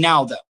at right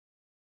now, though?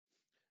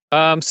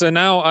 So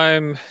now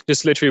I'm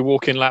just literally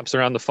walking laps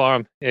around the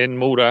farm in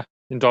Mulda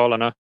in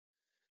Dalarna.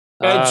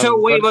 So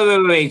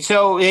wait.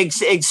 So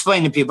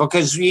explain to people,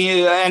 because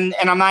and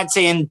I'm not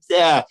saying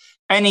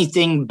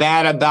anything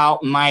bad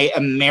about my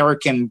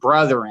American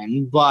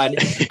brethren, but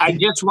I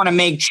just want to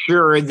make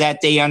sure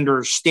that they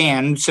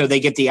understand, so they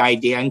get the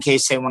idea in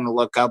case they want to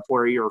look up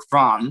where you're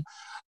from.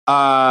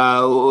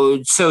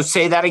 So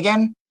say that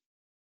again.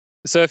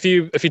 So if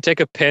you take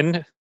a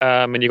pin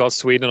and you got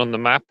Sweden on the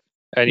map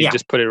and you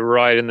just put it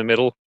right in the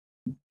middle,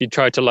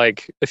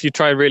 if you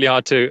try really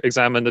hard to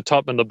examine the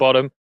top and the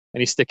bottom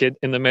and you stick it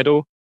in the middle,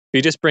 if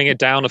you just bring it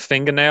down a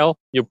fingernail,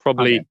 you're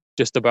probably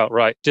just about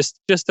right. Just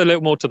a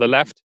little more to the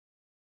left.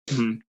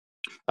 Mm-hmm.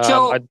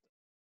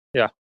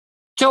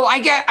 So I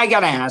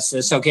gotta ask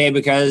this, okay?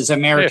 Because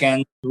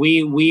Americans,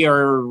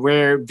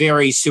 we're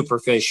very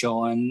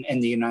superficial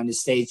in the United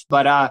States,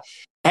 but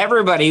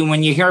everybody,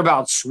 when you hear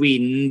about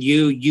Sweden,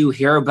 you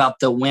hear about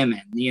the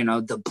women,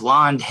 the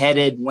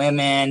blonde-headed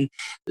women,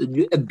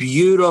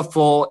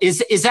 beautiful.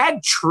 Is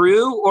that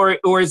true,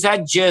 or is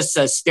that just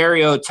a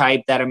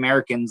stereotype that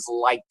Americans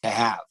like to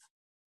have?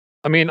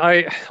 I mean,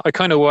 I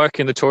kind of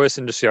work in the tourist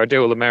industry. I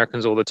deal with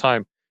Americans all the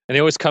time, and they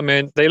always come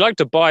in. They like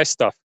to buy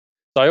stuff.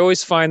 So I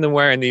always find them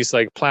wearing these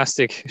like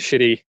plastic,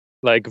 shitty,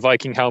 like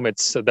Viking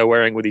helmets that they're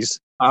wearing with these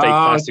fake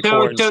plastic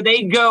horns. So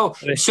they go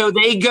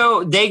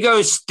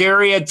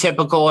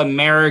stereotypical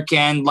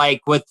American, like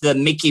with the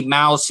Mickey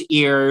Mouse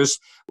ears.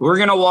 We're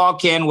gonna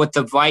walk in with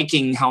the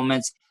Viking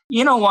helmets.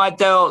 You know what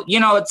though?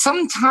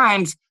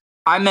 Sometimes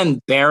I'm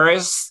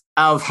embarrassed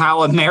of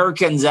how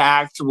Americans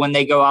act when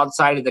they go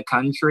outside of the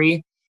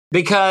country,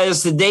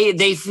 because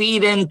they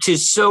feed into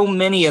so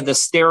many of the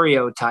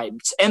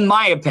stereotypes, in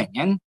my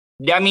opinion.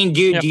 I mean,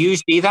 do you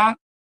see that?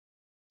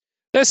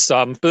 There's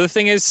some, but the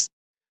thing is,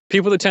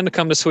 people that tend to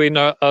come to Sweden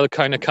are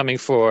kind of coming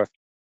for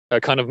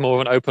a kind of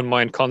more of an open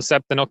mind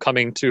concept. They're not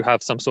coming to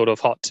have some sort of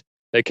hot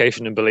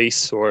vacation in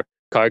Belize or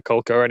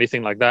Kayakolka or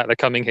anything like that. They're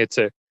coming here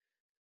to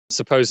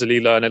supposedly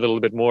learn a little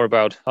bit more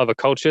about other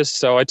cultures.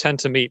 So I tend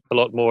to meet a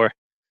lot more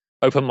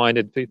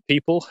open-minded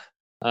people.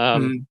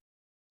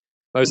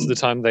 Most of the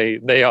time,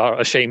 they are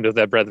ashamed of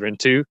their brethren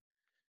too.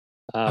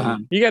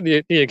 You get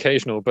the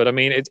occasional, but I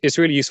mean, it's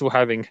really useful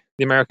having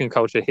the American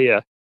culture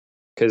here,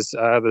 because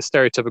the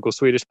stereotypical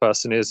Swedish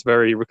person is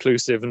very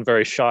reclusive and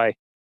very shy.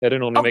 They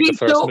don't normally make the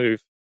first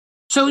move.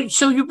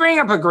 So you bring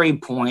up a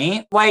great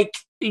point. Like,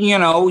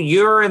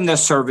 you're in the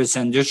service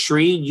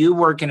industry, you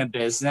work in a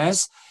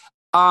business.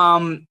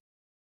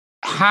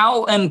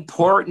 How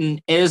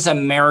important is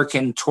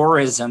American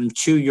tourism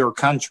to your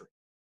country?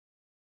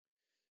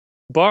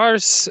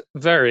 Bars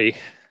vary.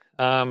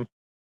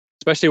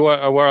 Especially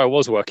where I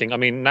was working. I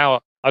mean,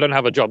 now I don't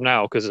have a job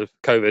now because of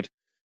COVID.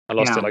 I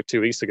lost it like 2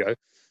 weeks ago.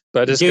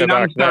 But just go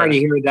back there. I'm sorry to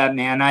hear that,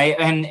 man.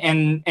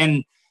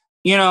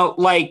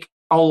 Like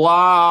a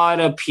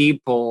lot of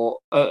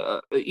people,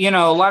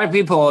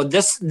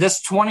 this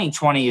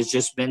 2020 has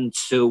just been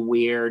so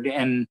weird.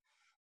 And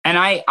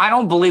I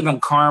don't believe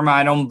in karma.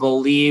 I don't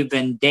believe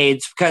in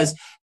dates, because,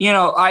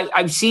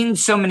 I've seen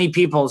so many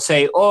people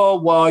say, oh,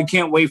 well, I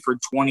can't wait for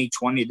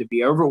 2020 to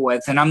be over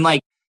with. And I'm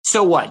like,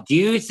 so what? Do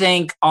you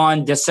think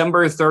on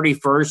December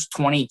 31st,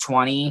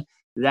 2020,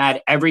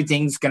 that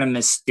everything's going to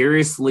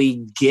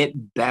mysteriously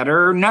get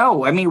better?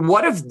 No. I mean,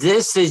 what if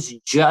this is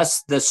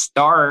just the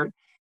start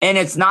and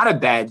it's not a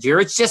bad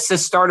year? It's just the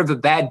start of a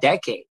bad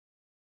decade.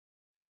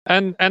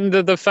 And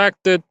the fact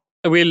that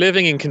we're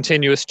living in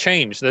continuous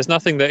change. There's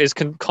nothing that is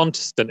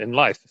constant in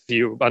life, if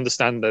you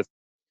understand that.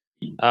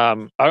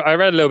 I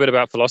read a little bit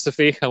about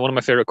philosophy, and one of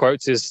my favorite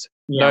quotes is,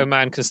 no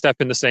man can step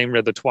in the same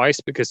river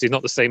twice, because he's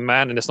not the same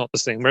man and it's not the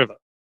same river.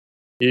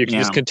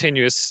 It's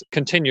continuous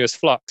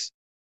flux.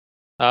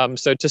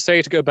 So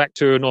to go back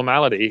to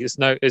normality is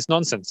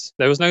nonsense.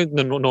 There was no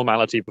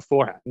normality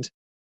beforehand.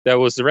 There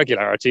was the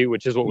regularity,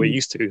 which is what we're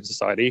used to in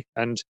society.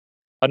 And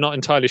I'm not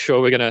entirely sure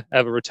we're going to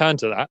ever return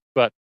to that,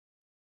 but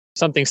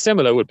something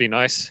similar would be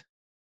nice.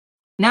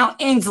 Now,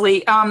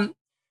 Ainsley,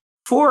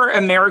 for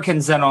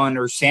Americans that don't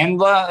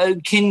understand,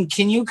 can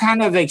you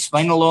kind of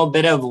explain a little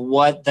bit of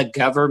what the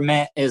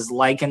government is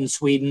like in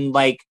Sweden?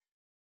 Like,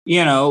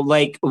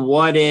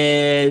 what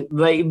is,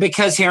 like,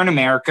 because here in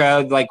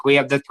America, like, we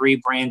have the three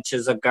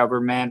branches of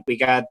government. We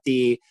got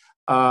the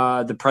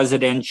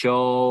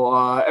presidential,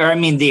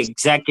 the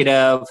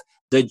executive,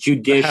 the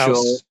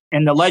judicial,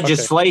 and the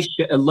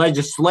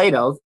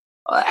legislative.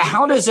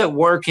 How does it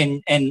work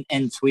in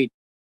Sweden?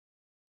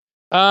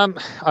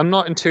 I'm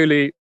not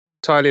entirely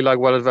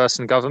well versed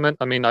in government.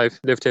 I mean, I've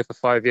lived here for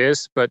 5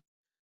 years, but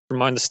from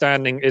my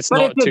understanding, it's but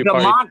not it's a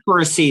two-party.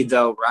 democracy,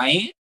 though,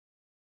 right?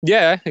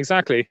 Yeah,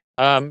 exactly.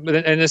 But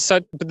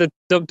the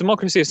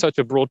democracy is such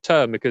a broad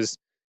term because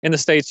in the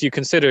States you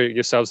consider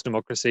yourselves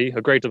democracy,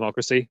 a great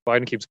democracy.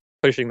 Biden keeps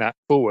pushing that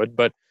forward,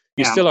 but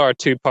you still are a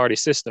two-party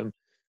system.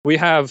 We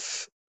have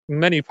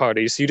many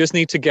parties. You just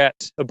need to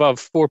get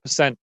above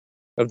 4%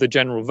 of the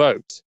general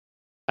vote,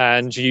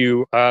 and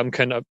you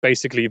can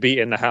basically be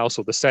in the House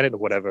or the Senate or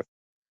whatever.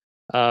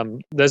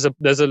 There's a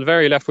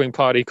very left-wing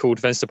party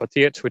called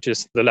Venstrepartiet, which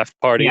is the left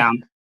party. Yeah.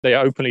 They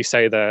openly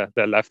say they're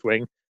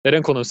left-wing. They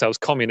don't call themselves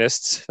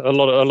communists. A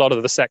lot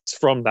of the sects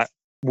from that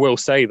will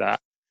say that,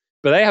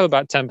 but they have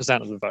about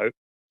 10% of the vote.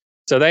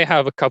 So they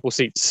have a couple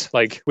seats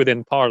like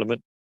within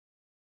Parliament.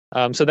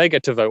 So they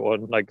get to vote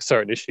on like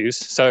certain issues.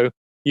 So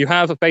you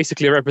have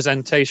basically a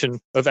representation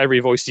of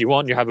every voice you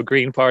want. You have a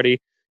Green Party,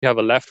 you have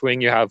a left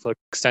wing, you have a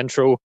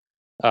central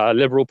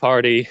Liberal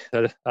Party,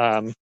 the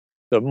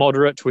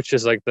moderate, which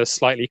is like the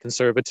slightly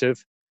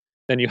conservative.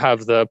 Then you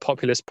have the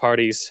populist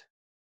parties.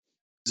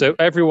 So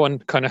everyone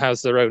kind of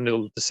has their own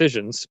little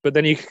decisions, but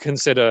then you can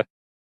consider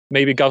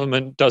maybe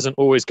government doesn't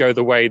always go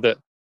the way that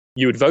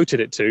you had voted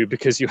it to,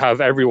 because you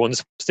have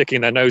everyone's sticking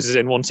their noses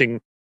in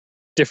wanting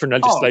different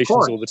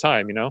legislations all the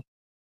time, you know?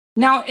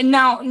 Now,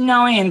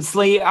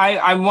 Ainsley,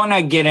 I want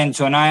to get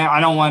into, and I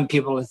don't want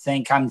people to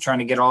think I'm trying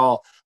to get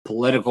all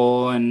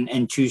political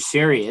and too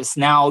serious.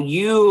 Now,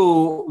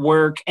 you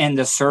work in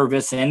the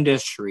service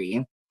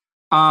industry.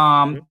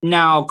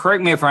 Now,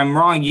 correct me if I'm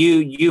wrong.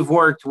 You've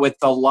worked with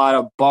a lot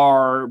of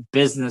bar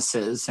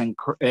businesses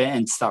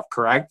and stuff,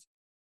 correct?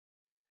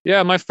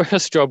 Yeah, my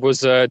first job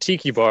was a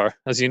tiki bar.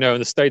 As you know, in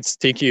the States,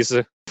 tiki is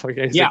a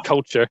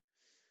culture.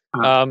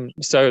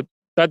 So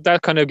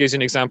that kind of gives you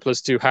an example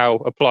as to how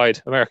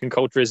applied American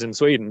culture is in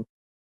Sweden.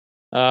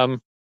 But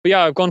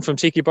yeah, I've gone from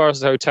tiki bars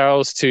to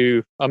hotels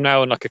to I'm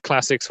now in like a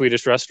classic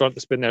Swedish restaurant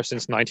that's been there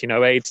since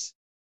 1908.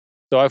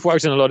 So I've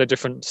worked in a lot of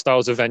different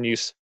styles of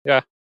venues.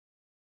 Yeah.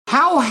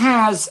 How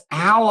has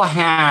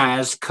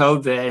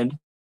COVID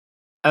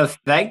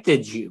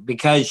affected you?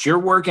 Because you're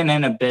working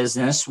in a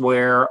business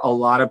where a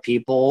lot of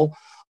people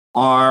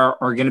are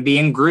going to be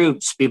in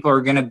groups. People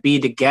are going to be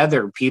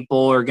together.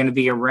 People are going to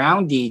be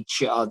around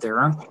each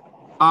other.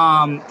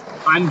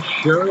 I'm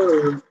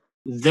sure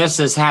this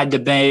has had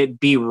to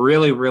be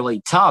really,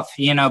 really tough,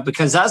 you know,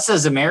 because us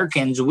as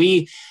Americans,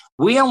 we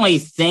only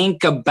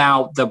think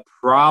about the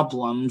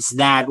problems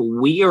that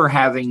we are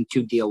having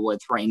to deal with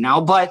right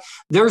now, but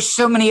there's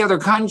so many other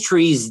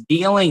countries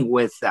dealing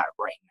with that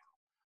right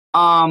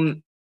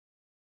now.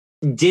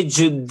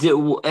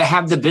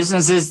 Have the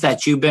businesses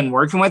that you've been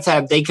working with,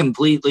 have they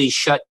completely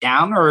shut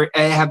down, or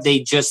have they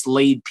just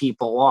laid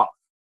people off?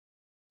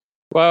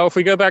 Well, if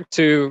we go back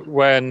to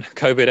when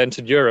COVID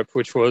entered Europe,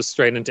 which was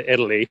straight into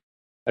Italy,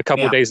 a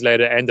couple of days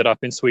later, it ended up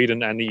in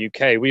Sweden and the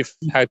UK. We've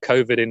had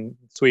COVID in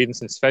Sweden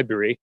since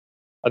February.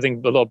 I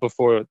think a lot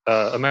before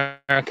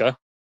America.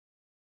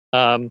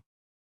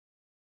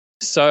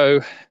 So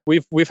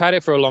we've had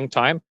it for a long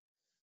time.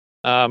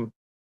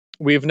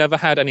 We've never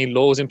had any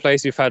laws in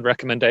place. We've had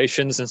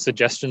recommendations and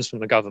suggestions from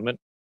the government.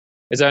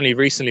 It's only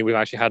recently we've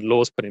actually had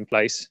laws put in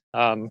place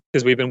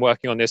because we've been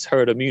working on this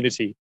herd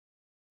immunity.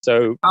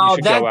 So you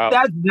should go out.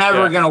 That's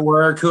never going to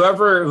work.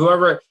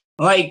 Whoever,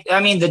 like, I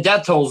mean, the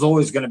death toll is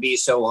always going to be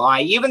so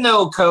high, even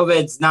though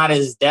COVID's not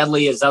as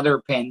deadly as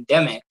other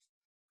pandemics.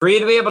 For you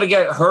to be able to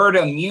get herd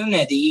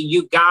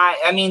immunity,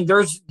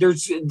 there's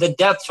the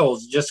death toll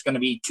is just going to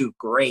be too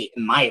great,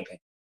 in my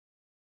opinion.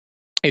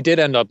 It did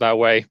end up that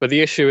way, but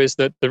the issue is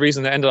that the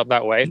reason it ended up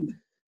that way,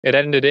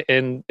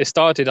 it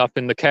started up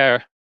in the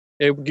care.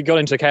 It got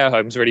into care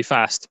homes really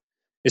fast.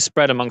 It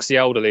spread amongst the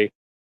elderly,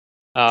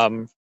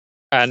 and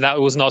that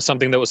was not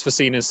something that was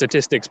foreseen in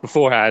statistics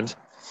beforehand.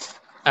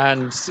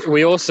 And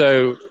we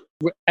also,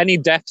 any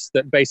deaths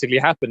that basically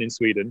happen in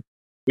Sweden,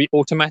 we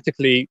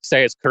automatically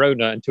say it's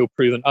corona until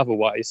proven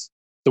otherwise.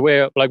 So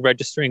we're like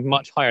registering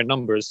much higher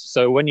numbers.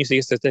 So when you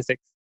see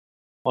statistics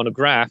on a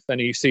graph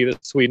and you see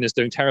that Sweden is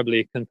doing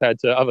terribly compared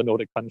to other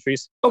Nordic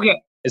countries.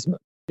 Okay.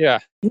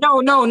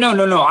 No.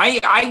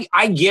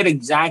 I get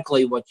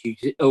exactly what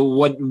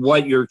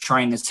you're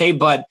trying to say,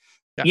 but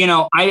you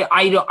know,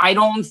 I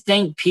don't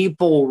think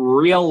people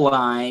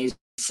realize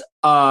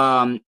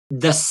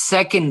the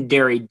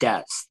secondary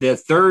deaths, the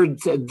third,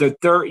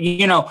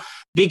 you know,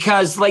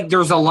 because like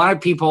there's a lot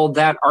of people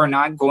that are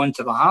not going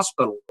to the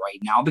hospital right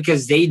now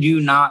because they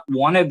do not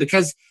want to,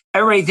 because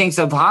everybody thinks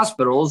of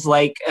hospitals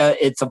like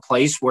it's a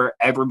place where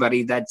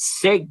everybody that's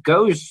sick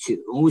goes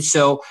to.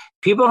 So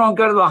people don't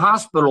go to the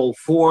hospital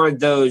for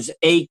those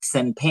aches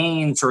and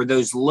pains or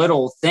those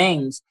little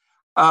things.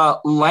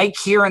 Like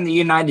here in the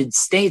United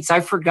States,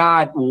 I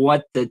forgot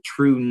what the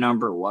true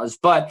number was,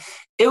 but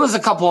it was a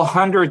couple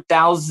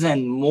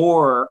 100,000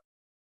 more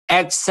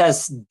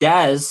excess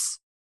deaths.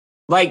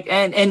 Like,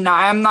 and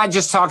I'm not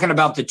just talking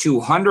about the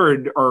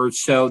 200 or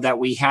so that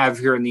we have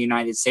here in the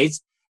United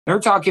States. They're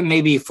talking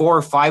maybe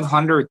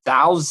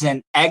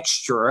 400,000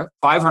 or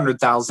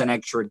 500,000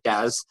 extra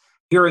deaths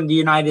here in the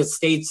United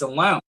States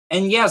alone.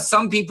 And yes,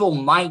 some people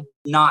might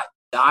not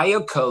die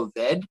of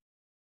COVID,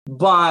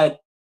 but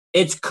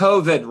it's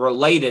COVID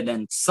related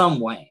in some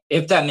way,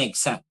 if that makes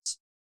sense.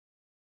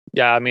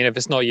 Yeah, I mean, if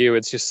it's not you,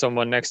 it's just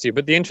someone next to you.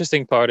 But the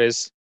interesting part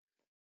is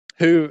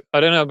I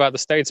don't know about the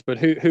States, but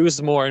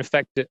who's more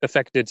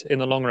affected in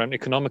the long run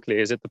economically?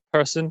 Is it the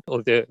person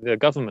or the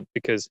government?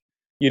 Because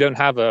you don't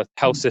have a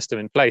health system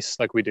in place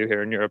like we do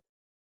here in Europe.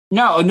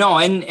 No,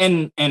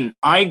 and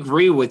I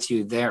agree with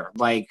you there.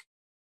 Like,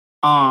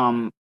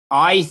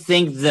 I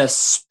think the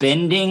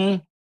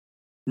spending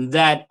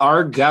that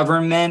our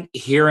government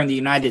here in the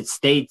United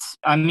States,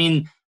 I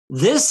mean,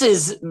 this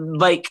is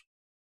like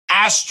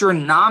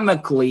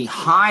astronomically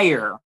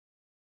higher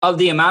of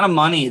the amount of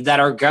money that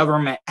our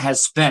government has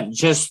spent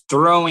just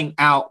throwing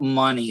out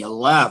money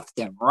left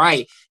and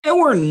right. And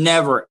we're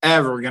never,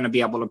 ever going to be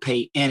able to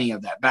pay any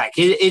of that back.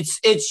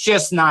 It's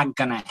just not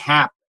going to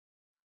happen.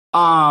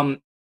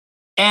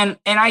 And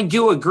I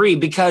do agree,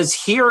 because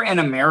here in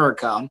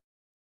America,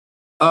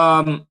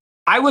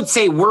 I would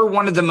say we're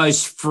one of the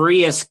most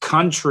freest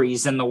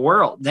countries in the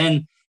world.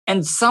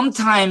 And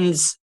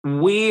sometimes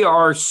we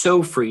are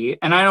so free,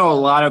 and I know a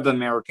lot of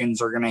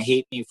Americans are going to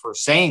hate me for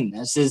saying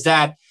this, is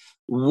that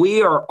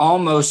we are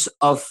almost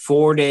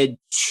afforded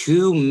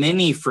too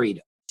many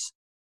freedoms,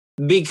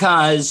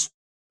 because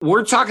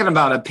we're talking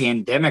about a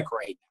pandemic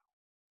right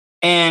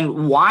now.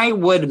 And why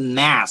would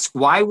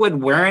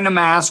wearing a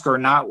mask or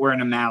not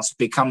wearing a mask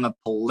become a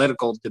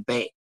political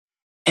debate?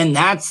 And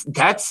that's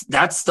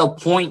the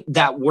point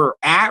that we're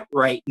at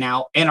right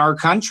now in our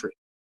country.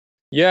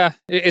 Yeah,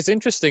 it's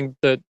interesting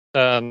that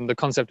the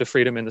concept of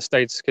freedom in the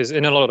States, because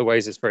in a lot of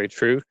ways it's very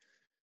true.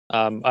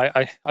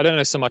 I don't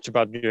know so much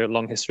about your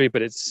long history,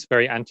 but it's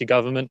very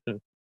anti-government and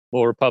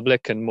more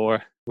republic and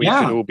more we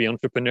should all be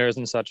entrepreneurs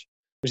and such,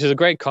 which is a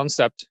great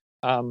concept.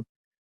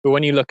 But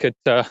when you look at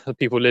the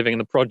people living in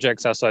the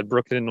projects outside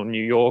Brooklyn or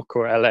New York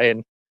or LA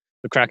and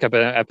the crack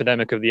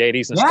epidemic of the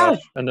 80s and stuff,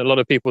 and a lot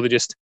of people that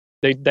just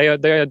they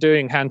are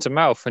doing hand to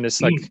mouth, and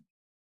it's like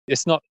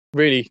it's not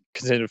really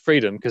considered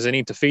freedom because they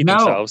need to feed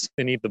themselves,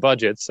 they need the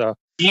budget. So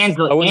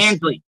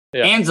Ansley,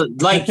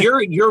 like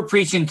you're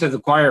preaching to the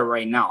choir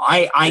right now.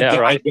 I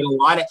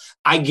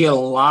get a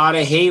lot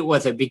of hate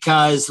with it,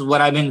 because what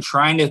I've been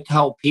trying to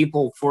tell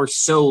people for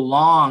so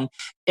long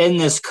in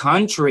this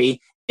country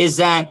is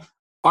that,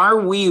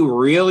 are we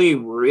really,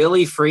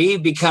 really free?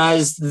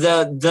 Because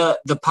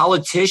the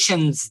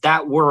politicians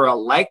that we're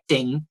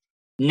electing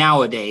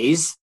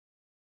nowadays,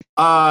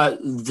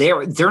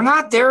 they're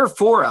not there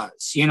for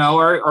us. You know,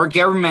 our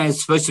government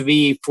is supposed to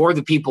be for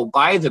the people,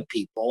 by the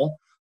people.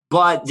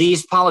 But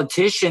these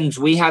politicians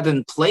we have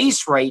in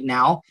place right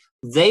now,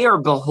 they are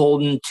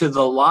beholden to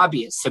the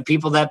lobbyists, the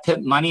people that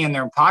put money in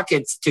their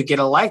pockets to get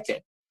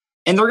elected.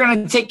 And they're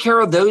going to take care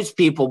of those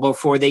people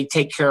before they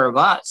take care of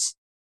us.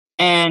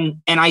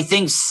 And I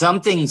think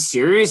something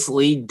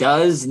seriously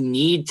does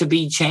need to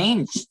be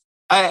changed,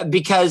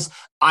 because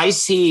I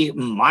see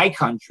my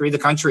country, the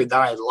country that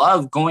I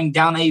love, going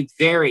down a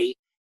very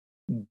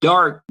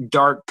dark,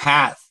 dark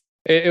path.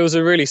 It was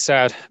a really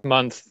sad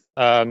month,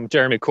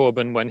 Jeremy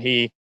Corbyn, when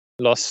he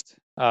lost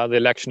the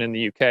election in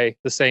the UK,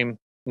 the same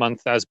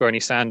month as Bernie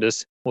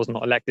Sanders was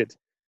not elected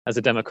as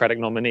a Democratic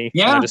nominee.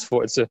 Yeah. And I just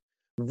thought it's a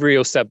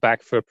real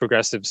setback for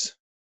progressives.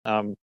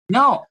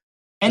 No.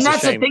 And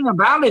that's the thing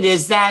about it,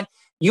 is that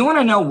you want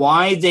to know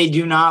why they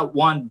do not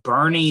want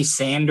Bernie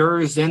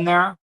Sanders in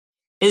there?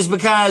 Is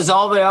because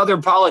all the other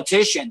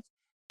politicians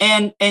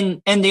and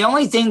the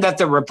only thing that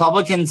the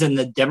Republicans and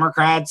the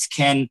Democrats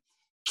can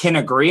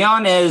agree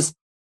on is,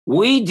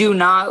 we do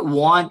not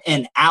want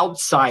an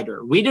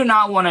outsider. We do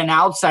not want an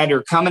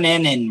outsider coming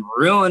in and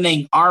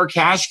ruining our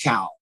cash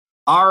cow,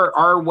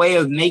 our way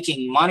of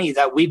making money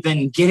that we've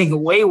been getting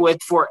away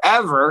with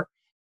forever.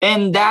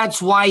 And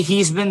that's why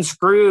he's been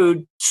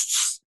screwed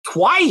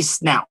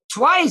twice now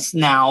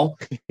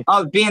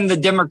of being the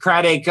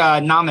Democratic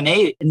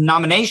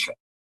nomination.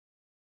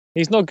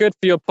 He's not good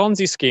for your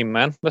Ponzi scheme,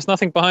 man. There's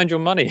nothing behind your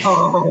money.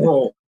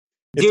 Oh,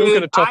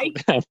 dude,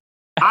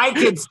 I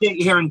could sit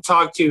here and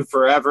talk to you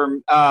forever,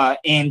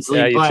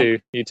 Ansley. Yeah,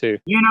 you too.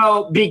 You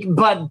know,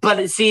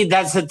 but see,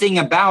 that's the thing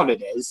about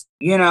it is,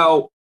 you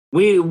know,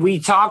 we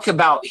talk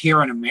about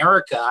here in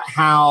America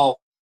how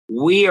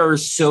we are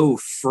so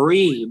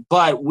free,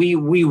 but we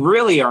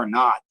really are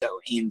not, though,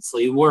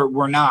 Ansley.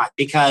 We're not,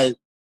 because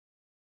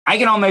I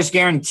can almost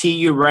guarantee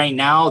you right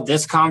now,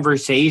 this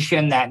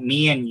conversation that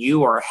me and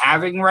you are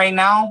having right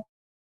now,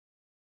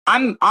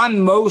 I'm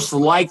most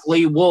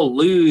likely will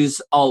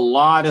lose a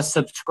lot of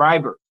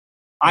subscribers.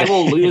 I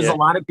will lose a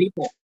lot of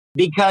people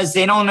because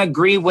they don't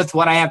agree with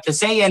what I have to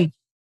say.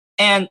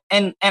 And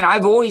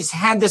I've always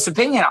had this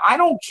opinion. I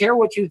don't care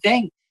what you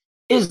think.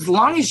 As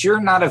long as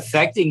you're not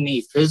affecting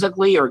me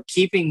physically or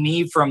keeping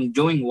me from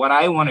doing what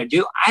I want to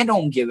do, I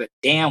don't give a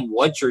damn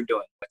what you're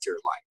doing with your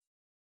life.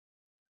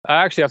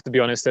 I actually have to be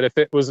honest that if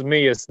it was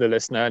me as the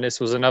listener and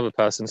this was another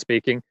person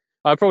speaking,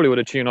 I probably would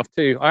have tuned off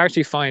too. I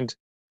actually find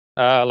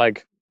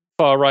like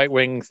far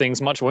right-wing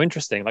things much more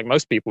interesting, like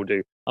most people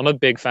do. I'm a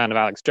big fan of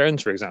Alex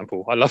Jones, for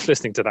example. I love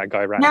listening to that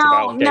guy rant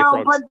about gay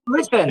frogs. But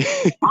listen,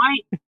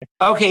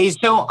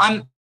 so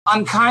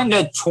I'm kind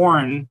of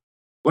torn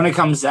when it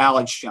comes to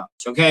Alex Jones.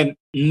 Okay,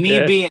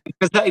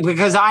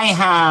 because I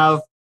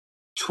have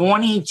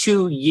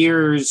 22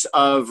 years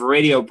of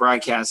radio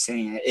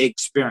broadcasting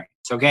experience.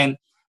 Okay,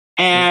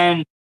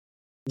 and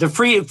the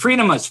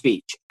freedom of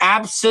speech,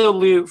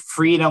 absolute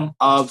freedom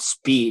of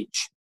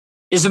speech,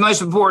 is the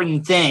most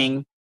important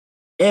thing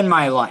in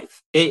my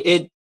life.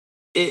 It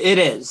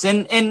is.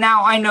 And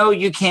now I know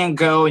you can't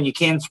go and you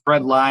can't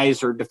spread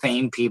lies or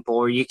defame people,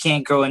 or you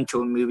can't go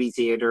into a movie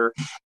theater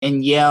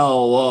and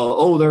yell,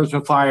 oh, there's a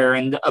fire,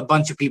 and a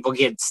bunch of people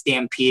get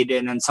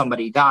stampeded and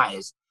somebody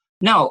dies.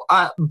 No,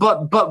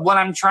 but what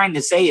I'm trying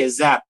to say is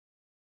that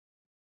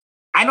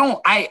I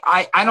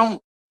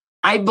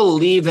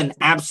believe in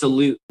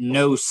absolute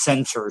no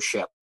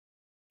censorship,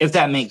 if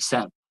that makes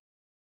sense.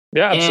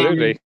 Yeah,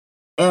 absolutely.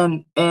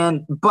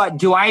 But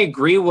do I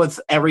agree with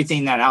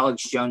everything that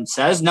Alex Jones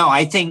says? No,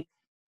 I think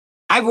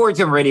I've worked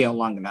in radio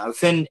long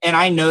enough, and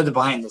I know the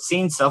behind the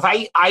scenes stuff.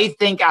 I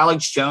think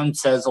Alex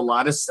Jones says a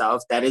lot of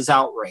stuff that is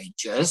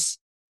outrageous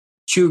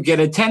to get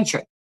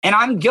attention, and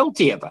I'm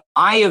guilty of it.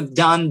 I have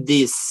done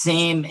the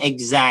same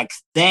exact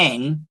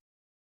thing,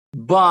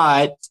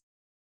 but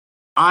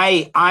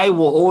I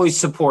will always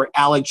support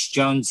Alex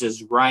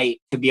Jones's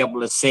right to be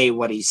able to say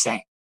what he's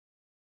saying.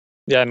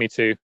 Yeah, me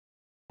too.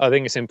 I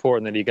think it's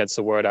important that he gets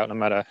the word out, no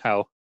matter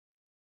how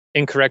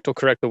incorrect or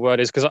correct the word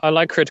is, because I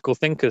like critical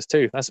thinkers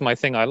too. That's my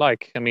thing I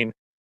like. I mean,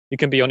 you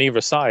can be on either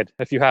side.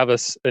 If you have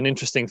an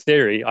interesting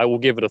theory, I will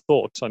give it a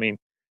thought. I mean,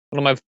 one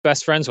of my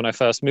best friends when I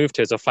first moved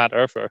here is a flat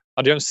earther.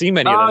 I don't see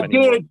many of them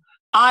anymore.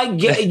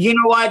 Dude, you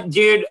know what,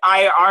 dude?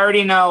 I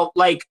already know.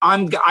 Like,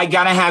 I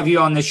gotta have you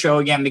on the show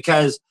again,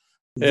 because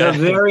the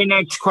very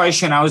next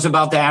question I was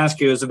about to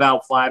ask you is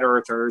about flat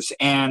earthers,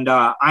 and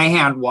I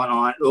had one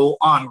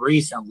on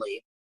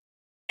recently.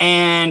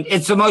 And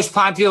it's the most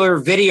popular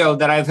video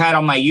that I've had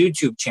on my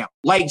YouTube channel.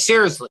 Like,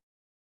 seriously,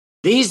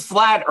 these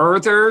flat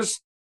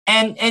earthers,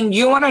 and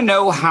you want to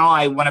know how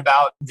I went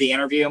about the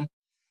interview?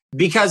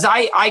 Because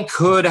I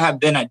could have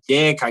been a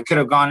dick. I could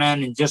have gone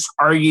in and just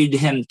argued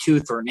him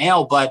tooth or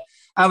nail. But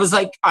I was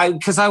like,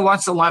 because I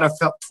watched a lot of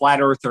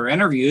flat earther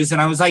interviews, and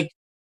I was like,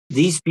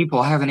 these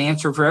people have an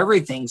answer for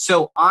everything.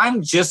 So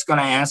I'm just going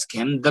to ask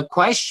him the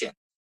question.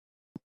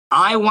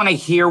 I want to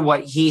hear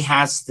what he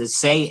has to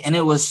say, and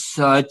it was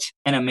such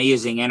an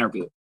amazing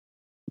interview.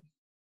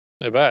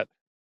 I bet.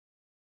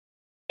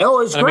 It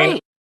was great. I mean,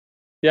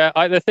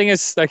 yeah, the thing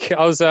is, like,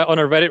 I was on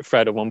a Reddit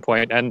thread at one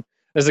point, and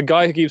there's a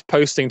guy who keeps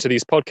posting to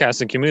these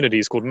podcasting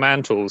communities called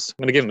Mantles.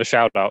 I'm going to give him a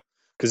shout out,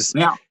 because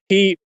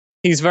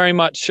he's very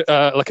much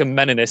like a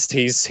meninist.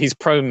 He's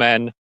pro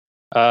men.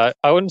 I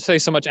wouldn't say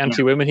so much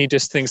anti-women. He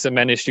just thinks that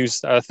men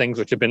issues are things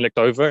which have been looked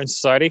over in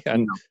society.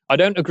 And I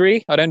don't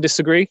agree. I don't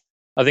disagree.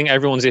 I think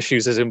everyone's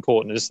issues is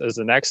important as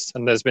the next.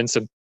 And there's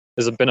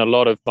been a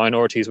lot of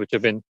minorities which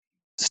have been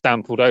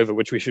stampled over,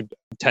 which we should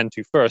tend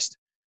to first.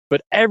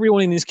 But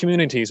everyone in these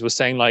communities was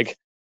saying, like,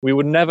 we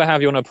would never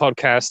have you on a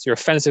podcast. You're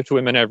offensive to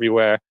women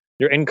everywhere.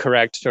 You're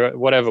incorrect, or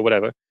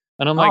whatever.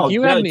 And I'm like,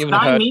 you haven't even heard.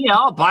 Sign me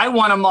up. I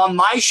want him on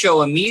my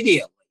show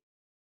immediately.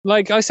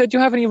 Like I said, you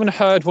haven't even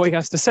heard what he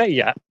has to say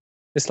yet.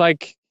 It's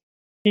like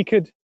he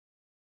could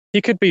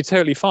be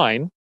totally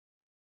fine.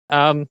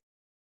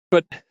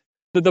 But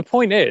the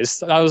point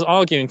is, I was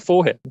arguing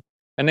for him,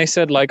 and they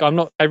said, like,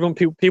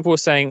 people were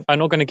saying, I'm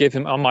not going to give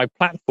him on my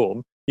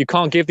platform. You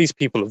can't give these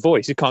people a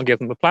voice. You can't give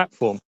them a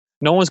platform.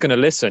 No one's going to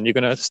listen. You're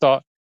going to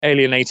start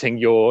alienating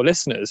your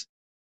listeners.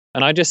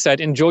 And I just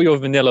said, enjoy your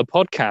vanilla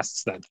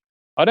podcasts then.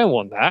 I don't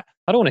want that.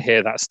 I don't want to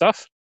hear that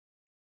stuff.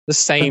 The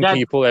same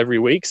people every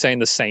week saying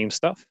the same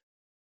stuff.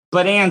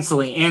 But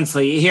Ansley,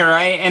 here,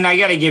 I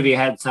got to give you a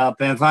heads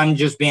up. If I'm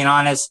just being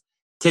honest,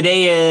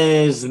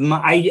 today is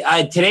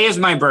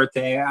my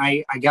birthday.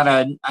 I got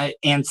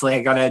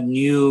a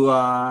new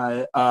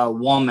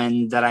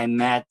woman that I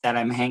met that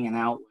I'm hanging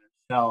out with.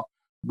 So,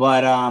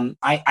 but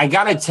I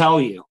got to tell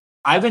you,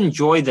 I've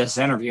enjoyed this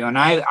interview, and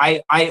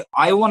I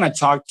want to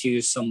talk to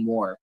you some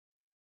more,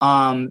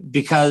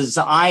 because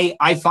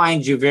I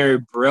find you very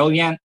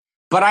brilliant.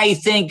 But I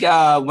think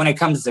when it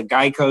comes to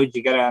guy code,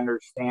 you got to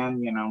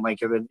understand, like,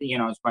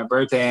 it's my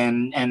birthday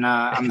and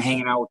I'm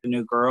hanging out with a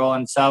new girl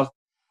and stuff.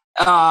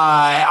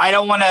 I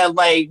don't want to,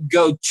 like,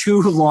 go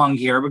too long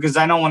here, because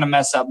I don't want to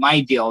mess up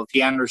my deal, if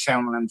you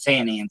understand what I'm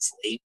saying,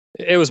 Ansley.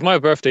 It was my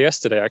birthday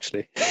yesterday,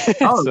 actually.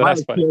 Oh, so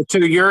that's funny. So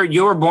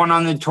you were born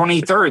on the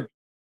 23rd.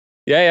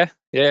 Yeah.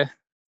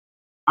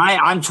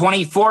 I'm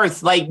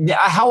 24th. Like,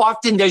 how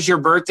often does your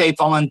birthday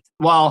fall in?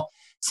 Well,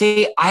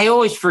 see, I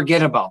always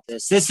forget about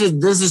this. This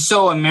is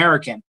so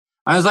American.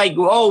 I was like,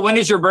 oh, when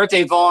does your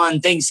birthday fall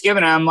on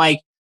Thanksgiving? And I'm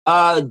like,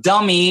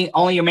 dummy,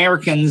 only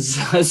Americans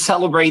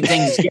celebrate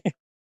Thanksgiving.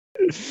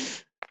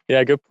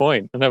 Yeah, good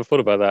point. I never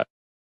thought about that.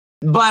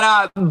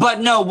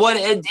 But no,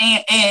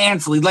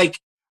 Ansley, like,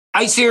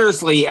 I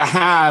seriously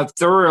have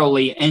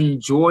thoroughly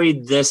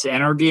enjoyed this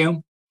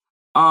interview.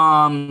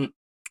 And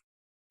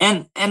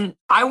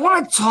I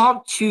want to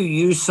talk to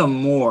you some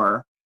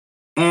more.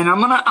 And I'm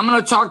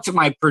gonna talk to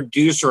my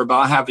producer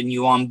about having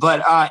you on.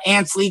 But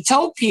Ansley,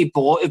 tell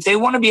people, if they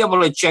want to be able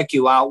to check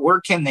you out,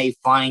 where can they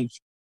find you?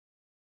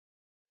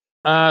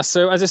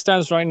 So as it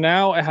stands right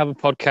now, I have a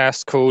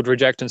podcast called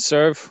Reject and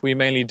Serve. We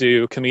mainly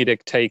do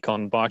comedic take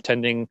on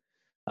bartending.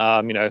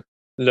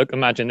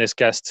 Imagine this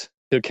guest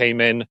who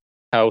came in,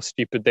 how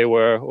stupid they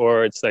were,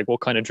 or it's like,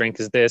 what kind of drink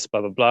is this,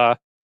 blah, blah, blah.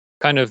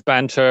 Kind of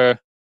banter,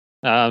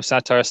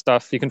 satire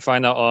stuff. You can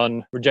find that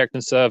on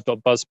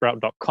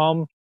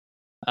rejectandserve.buzzsprout.com.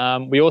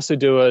 We also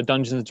do a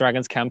Dungeons and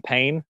Dragons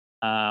campaign.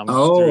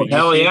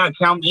 Hell yeah.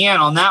 Count me in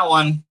on that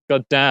one.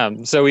 God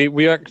damn. So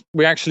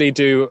we actually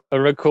do a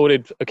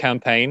recorded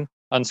campaign,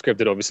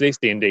 unscripted, obviously, it's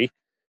D&D.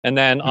 And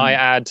then I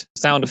add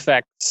sound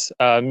effects,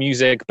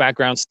 music,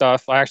 background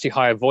stuff. I actually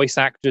hire voice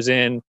actors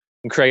in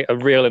and create a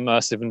real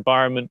immersive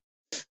environment.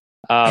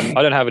 I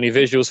don't have any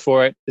visuals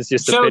for it. It's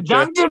just a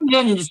picture.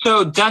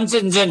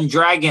 Dungeons and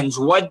Dragons,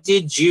 what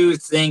did you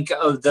think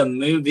of the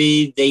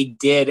movie they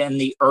did in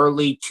the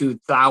early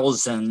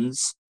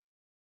 2000s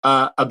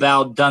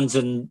about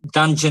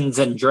Dungeons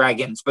and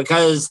Dragons?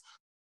 Because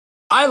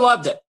I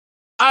loved it.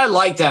 I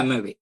liked that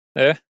movie.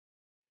 Yeah.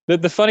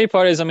 The funny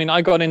part is,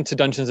 I got into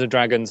Dungeons and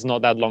Dragons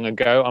not that long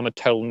ago. I'm a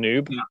total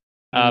noob. Yeah.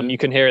 You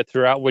can hear it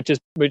throughout, which is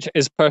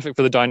perfect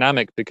for the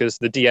dynamic because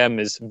the DM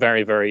is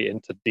very, very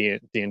into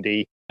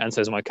D&D, and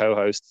so is my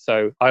co-host.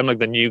 So I'm like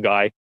the new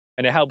guy,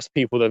 and it helps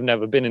people that have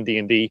never been in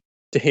D&D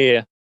to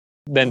hear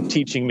them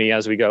teaching me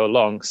as we go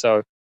along.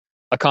 So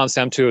I can't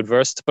say I'm too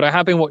adverse, but I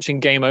have been watching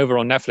Game Over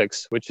on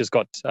Netflix, which has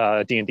got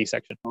a D&D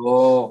section.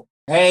 Oh,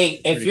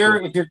 hey, if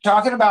you're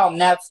talking about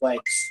Netflix,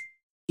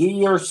 do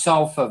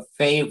yourself a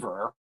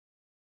favor.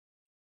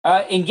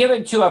 And give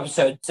it 2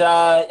 episodes.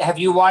 Have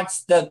you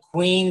watched The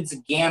Queen's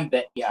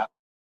Gambit yet?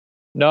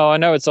 No, I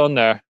know it's on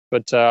there,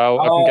 but I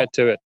can get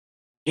to it.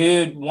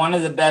 Dude, one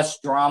of the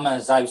best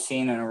dramas I've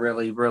seen in a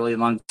really, really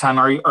long time.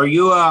 Are you?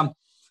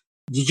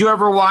 Did you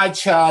ever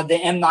watch the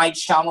M. Night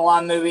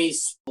Shyamalan movie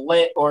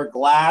Split or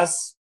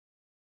Glass?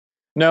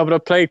 No, but I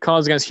played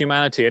Cards Against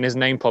Humanity, and his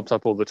name pops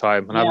up all the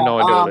time, and I have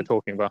no idea what they're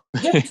talking about.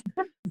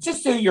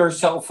 just do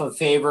yourself a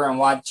favor and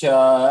watch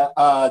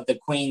The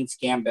Queen's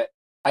Gambit.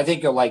 I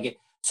think you'll like it.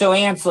 So,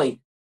 Ansley,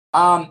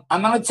 I'm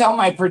going to tell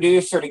my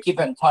producer to keep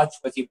in touch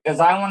with you because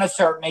I want to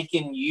start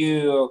making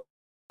you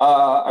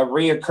a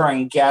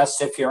reoccurring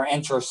guest if you're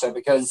interested,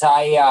 because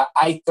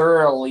I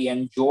thoroughly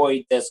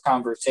enjoyed this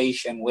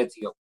conversation with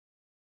you.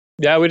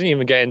 Yeah, we didn't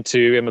even get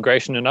into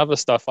immigration and other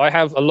stuff. I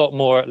have a lot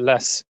more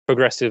less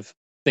progressive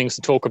things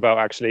to talk about,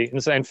 actually.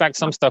 In fact,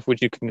 some stuff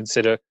which you can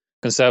consider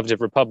conservative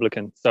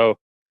Republican. So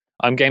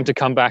I'm game to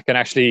come back and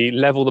actually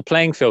level the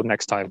playing field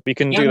next time. We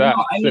can do that,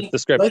 flip the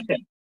script.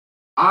 Listen,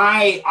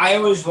 I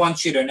always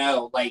want you to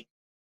know, like,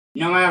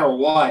 no matter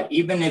what,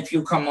 even if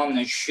you come on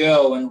the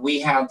show and we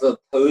have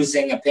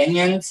opposing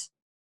opinions,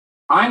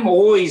 I'm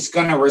always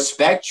going to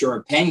respect your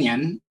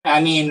opinion.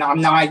 I'm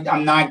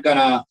not going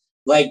to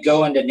like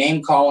go into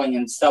name calling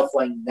and stuff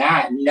like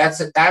that. And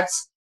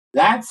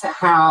that's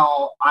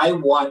how I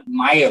want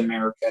my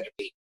America to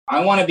be.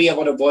 I want to be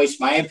able to voice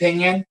my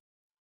opinion.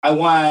 I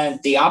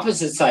want the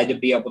opposite side to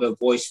be able to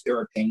voice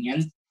their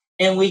opinion,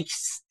 and we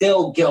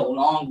still get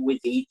along with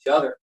each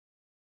other.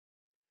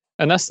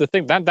 And that's the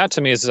thing. That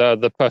to me is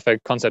the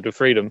perfect concept of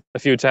freedom.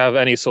 If you were to have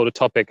any sort of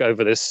topic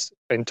over this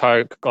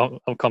entire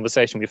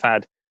conversation we've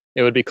had,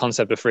 it would be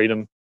concept of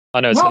freedom. I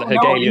know it's a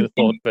Hegelian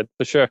thought, but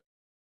for sure.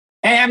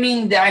 I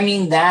mean,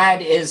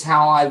 that is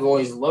how I've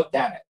always looked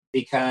at it,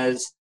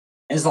 because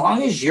as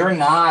long as you're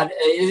not,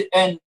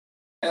 and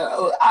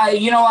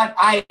you know what,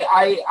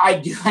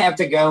 I do have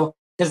to go.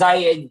 Because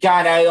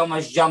I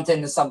almost jumped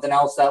into something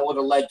else that would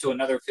have led to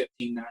another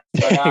 15 minutes.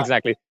 But,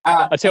 exactly.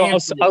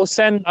 I'll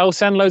send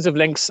loads of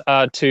links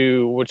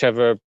to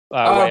whichever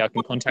way I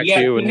can contact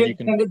you, and you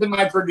can send it to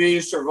my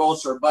producer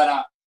Volser.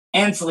 But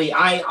Ansley,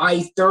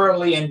 I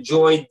thoroughly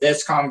enjoyed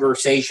this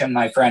conversation,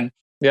 my friend.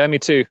 Yeah, me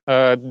too.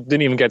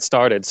 Didn't even get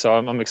started, so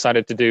I'm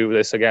excited to do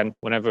this again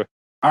whenever.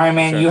 All right,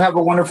 man. Sure. You have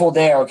a wonderful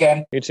day.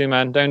 Okay. You too,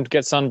 man. Don't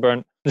get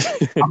sunburnt. All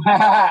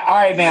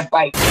right, man.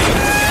 Bye.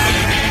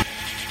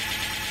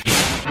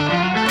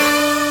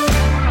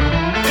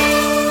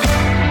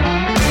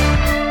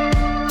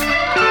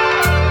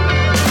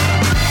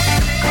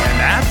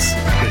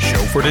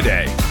 For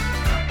today.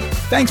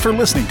 Thanks for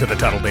listening to the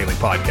Tuttle Daily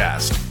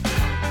Podcast.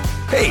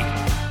 Hey,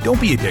 don't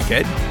be a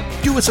dickhead.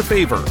 Do us a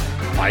favor.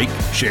 Like,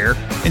 share,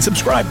 and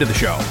subscribe to the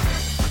show.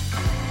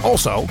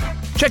 Also,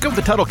 check out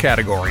the Tuttle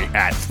category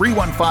at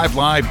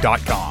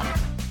 315live.com.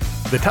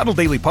 The Tuttle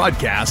Daily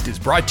Podcast is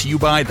brought to you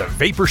by the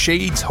Vapor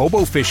Shades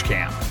Hobo Fish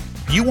Camp.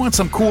 You want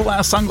some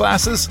cool-ass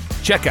sunglasses?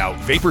 Check out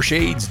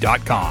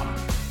vaporshades.com.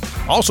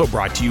 Also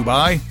brought to you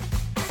by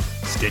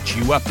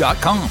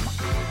StitchYouUp.com,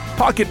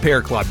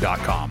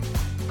 PocketPairClub.com.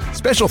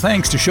 Special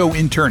thanks to show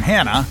intern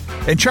Hannah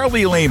and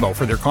Charlie Alamo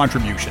for their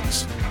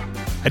contributions.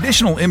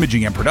 Additional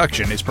imaging and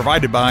production is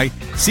provided by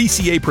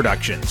CCA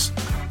Productions.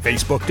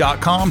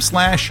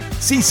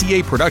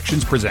 Facebook.com/CCA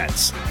Productions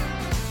Presents.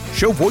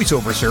 Show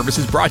voiceover service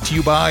is brought to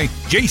you by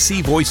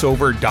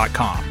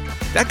JCVoiceover.com.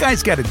 That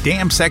guy's got a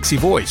damn sexy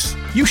voice.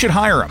 You should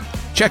hire him.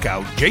 Check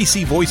out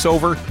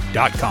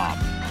JCVoiceover.com.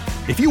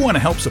 If you want to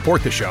help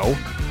support the show,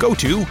 go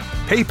to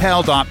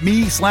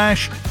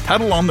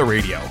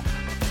paypal.me/TuttleOnTheRadio.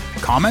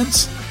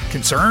 Comments?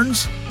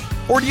 Concerns?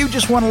 Or do you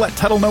just want to let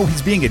Tuttle know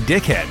he's being a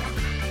dickhead?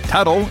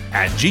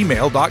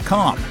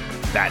 Tuttle@gmail.com.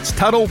 That's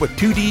Tuttle with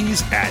 2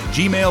 Ds at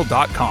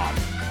gmail.com.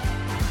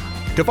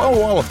 To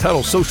follow all of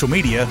Tuttle's social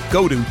media,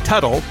 go to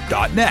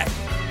Tuttle.net.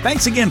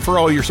 Thanks again for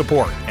all your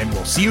support, and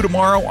we'll see you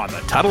tomorrow on the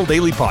Tuttle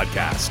Daily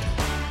Podcast.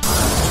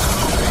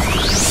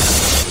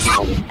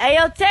 Hey,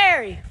 yo,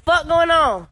 Terry, fuck going on?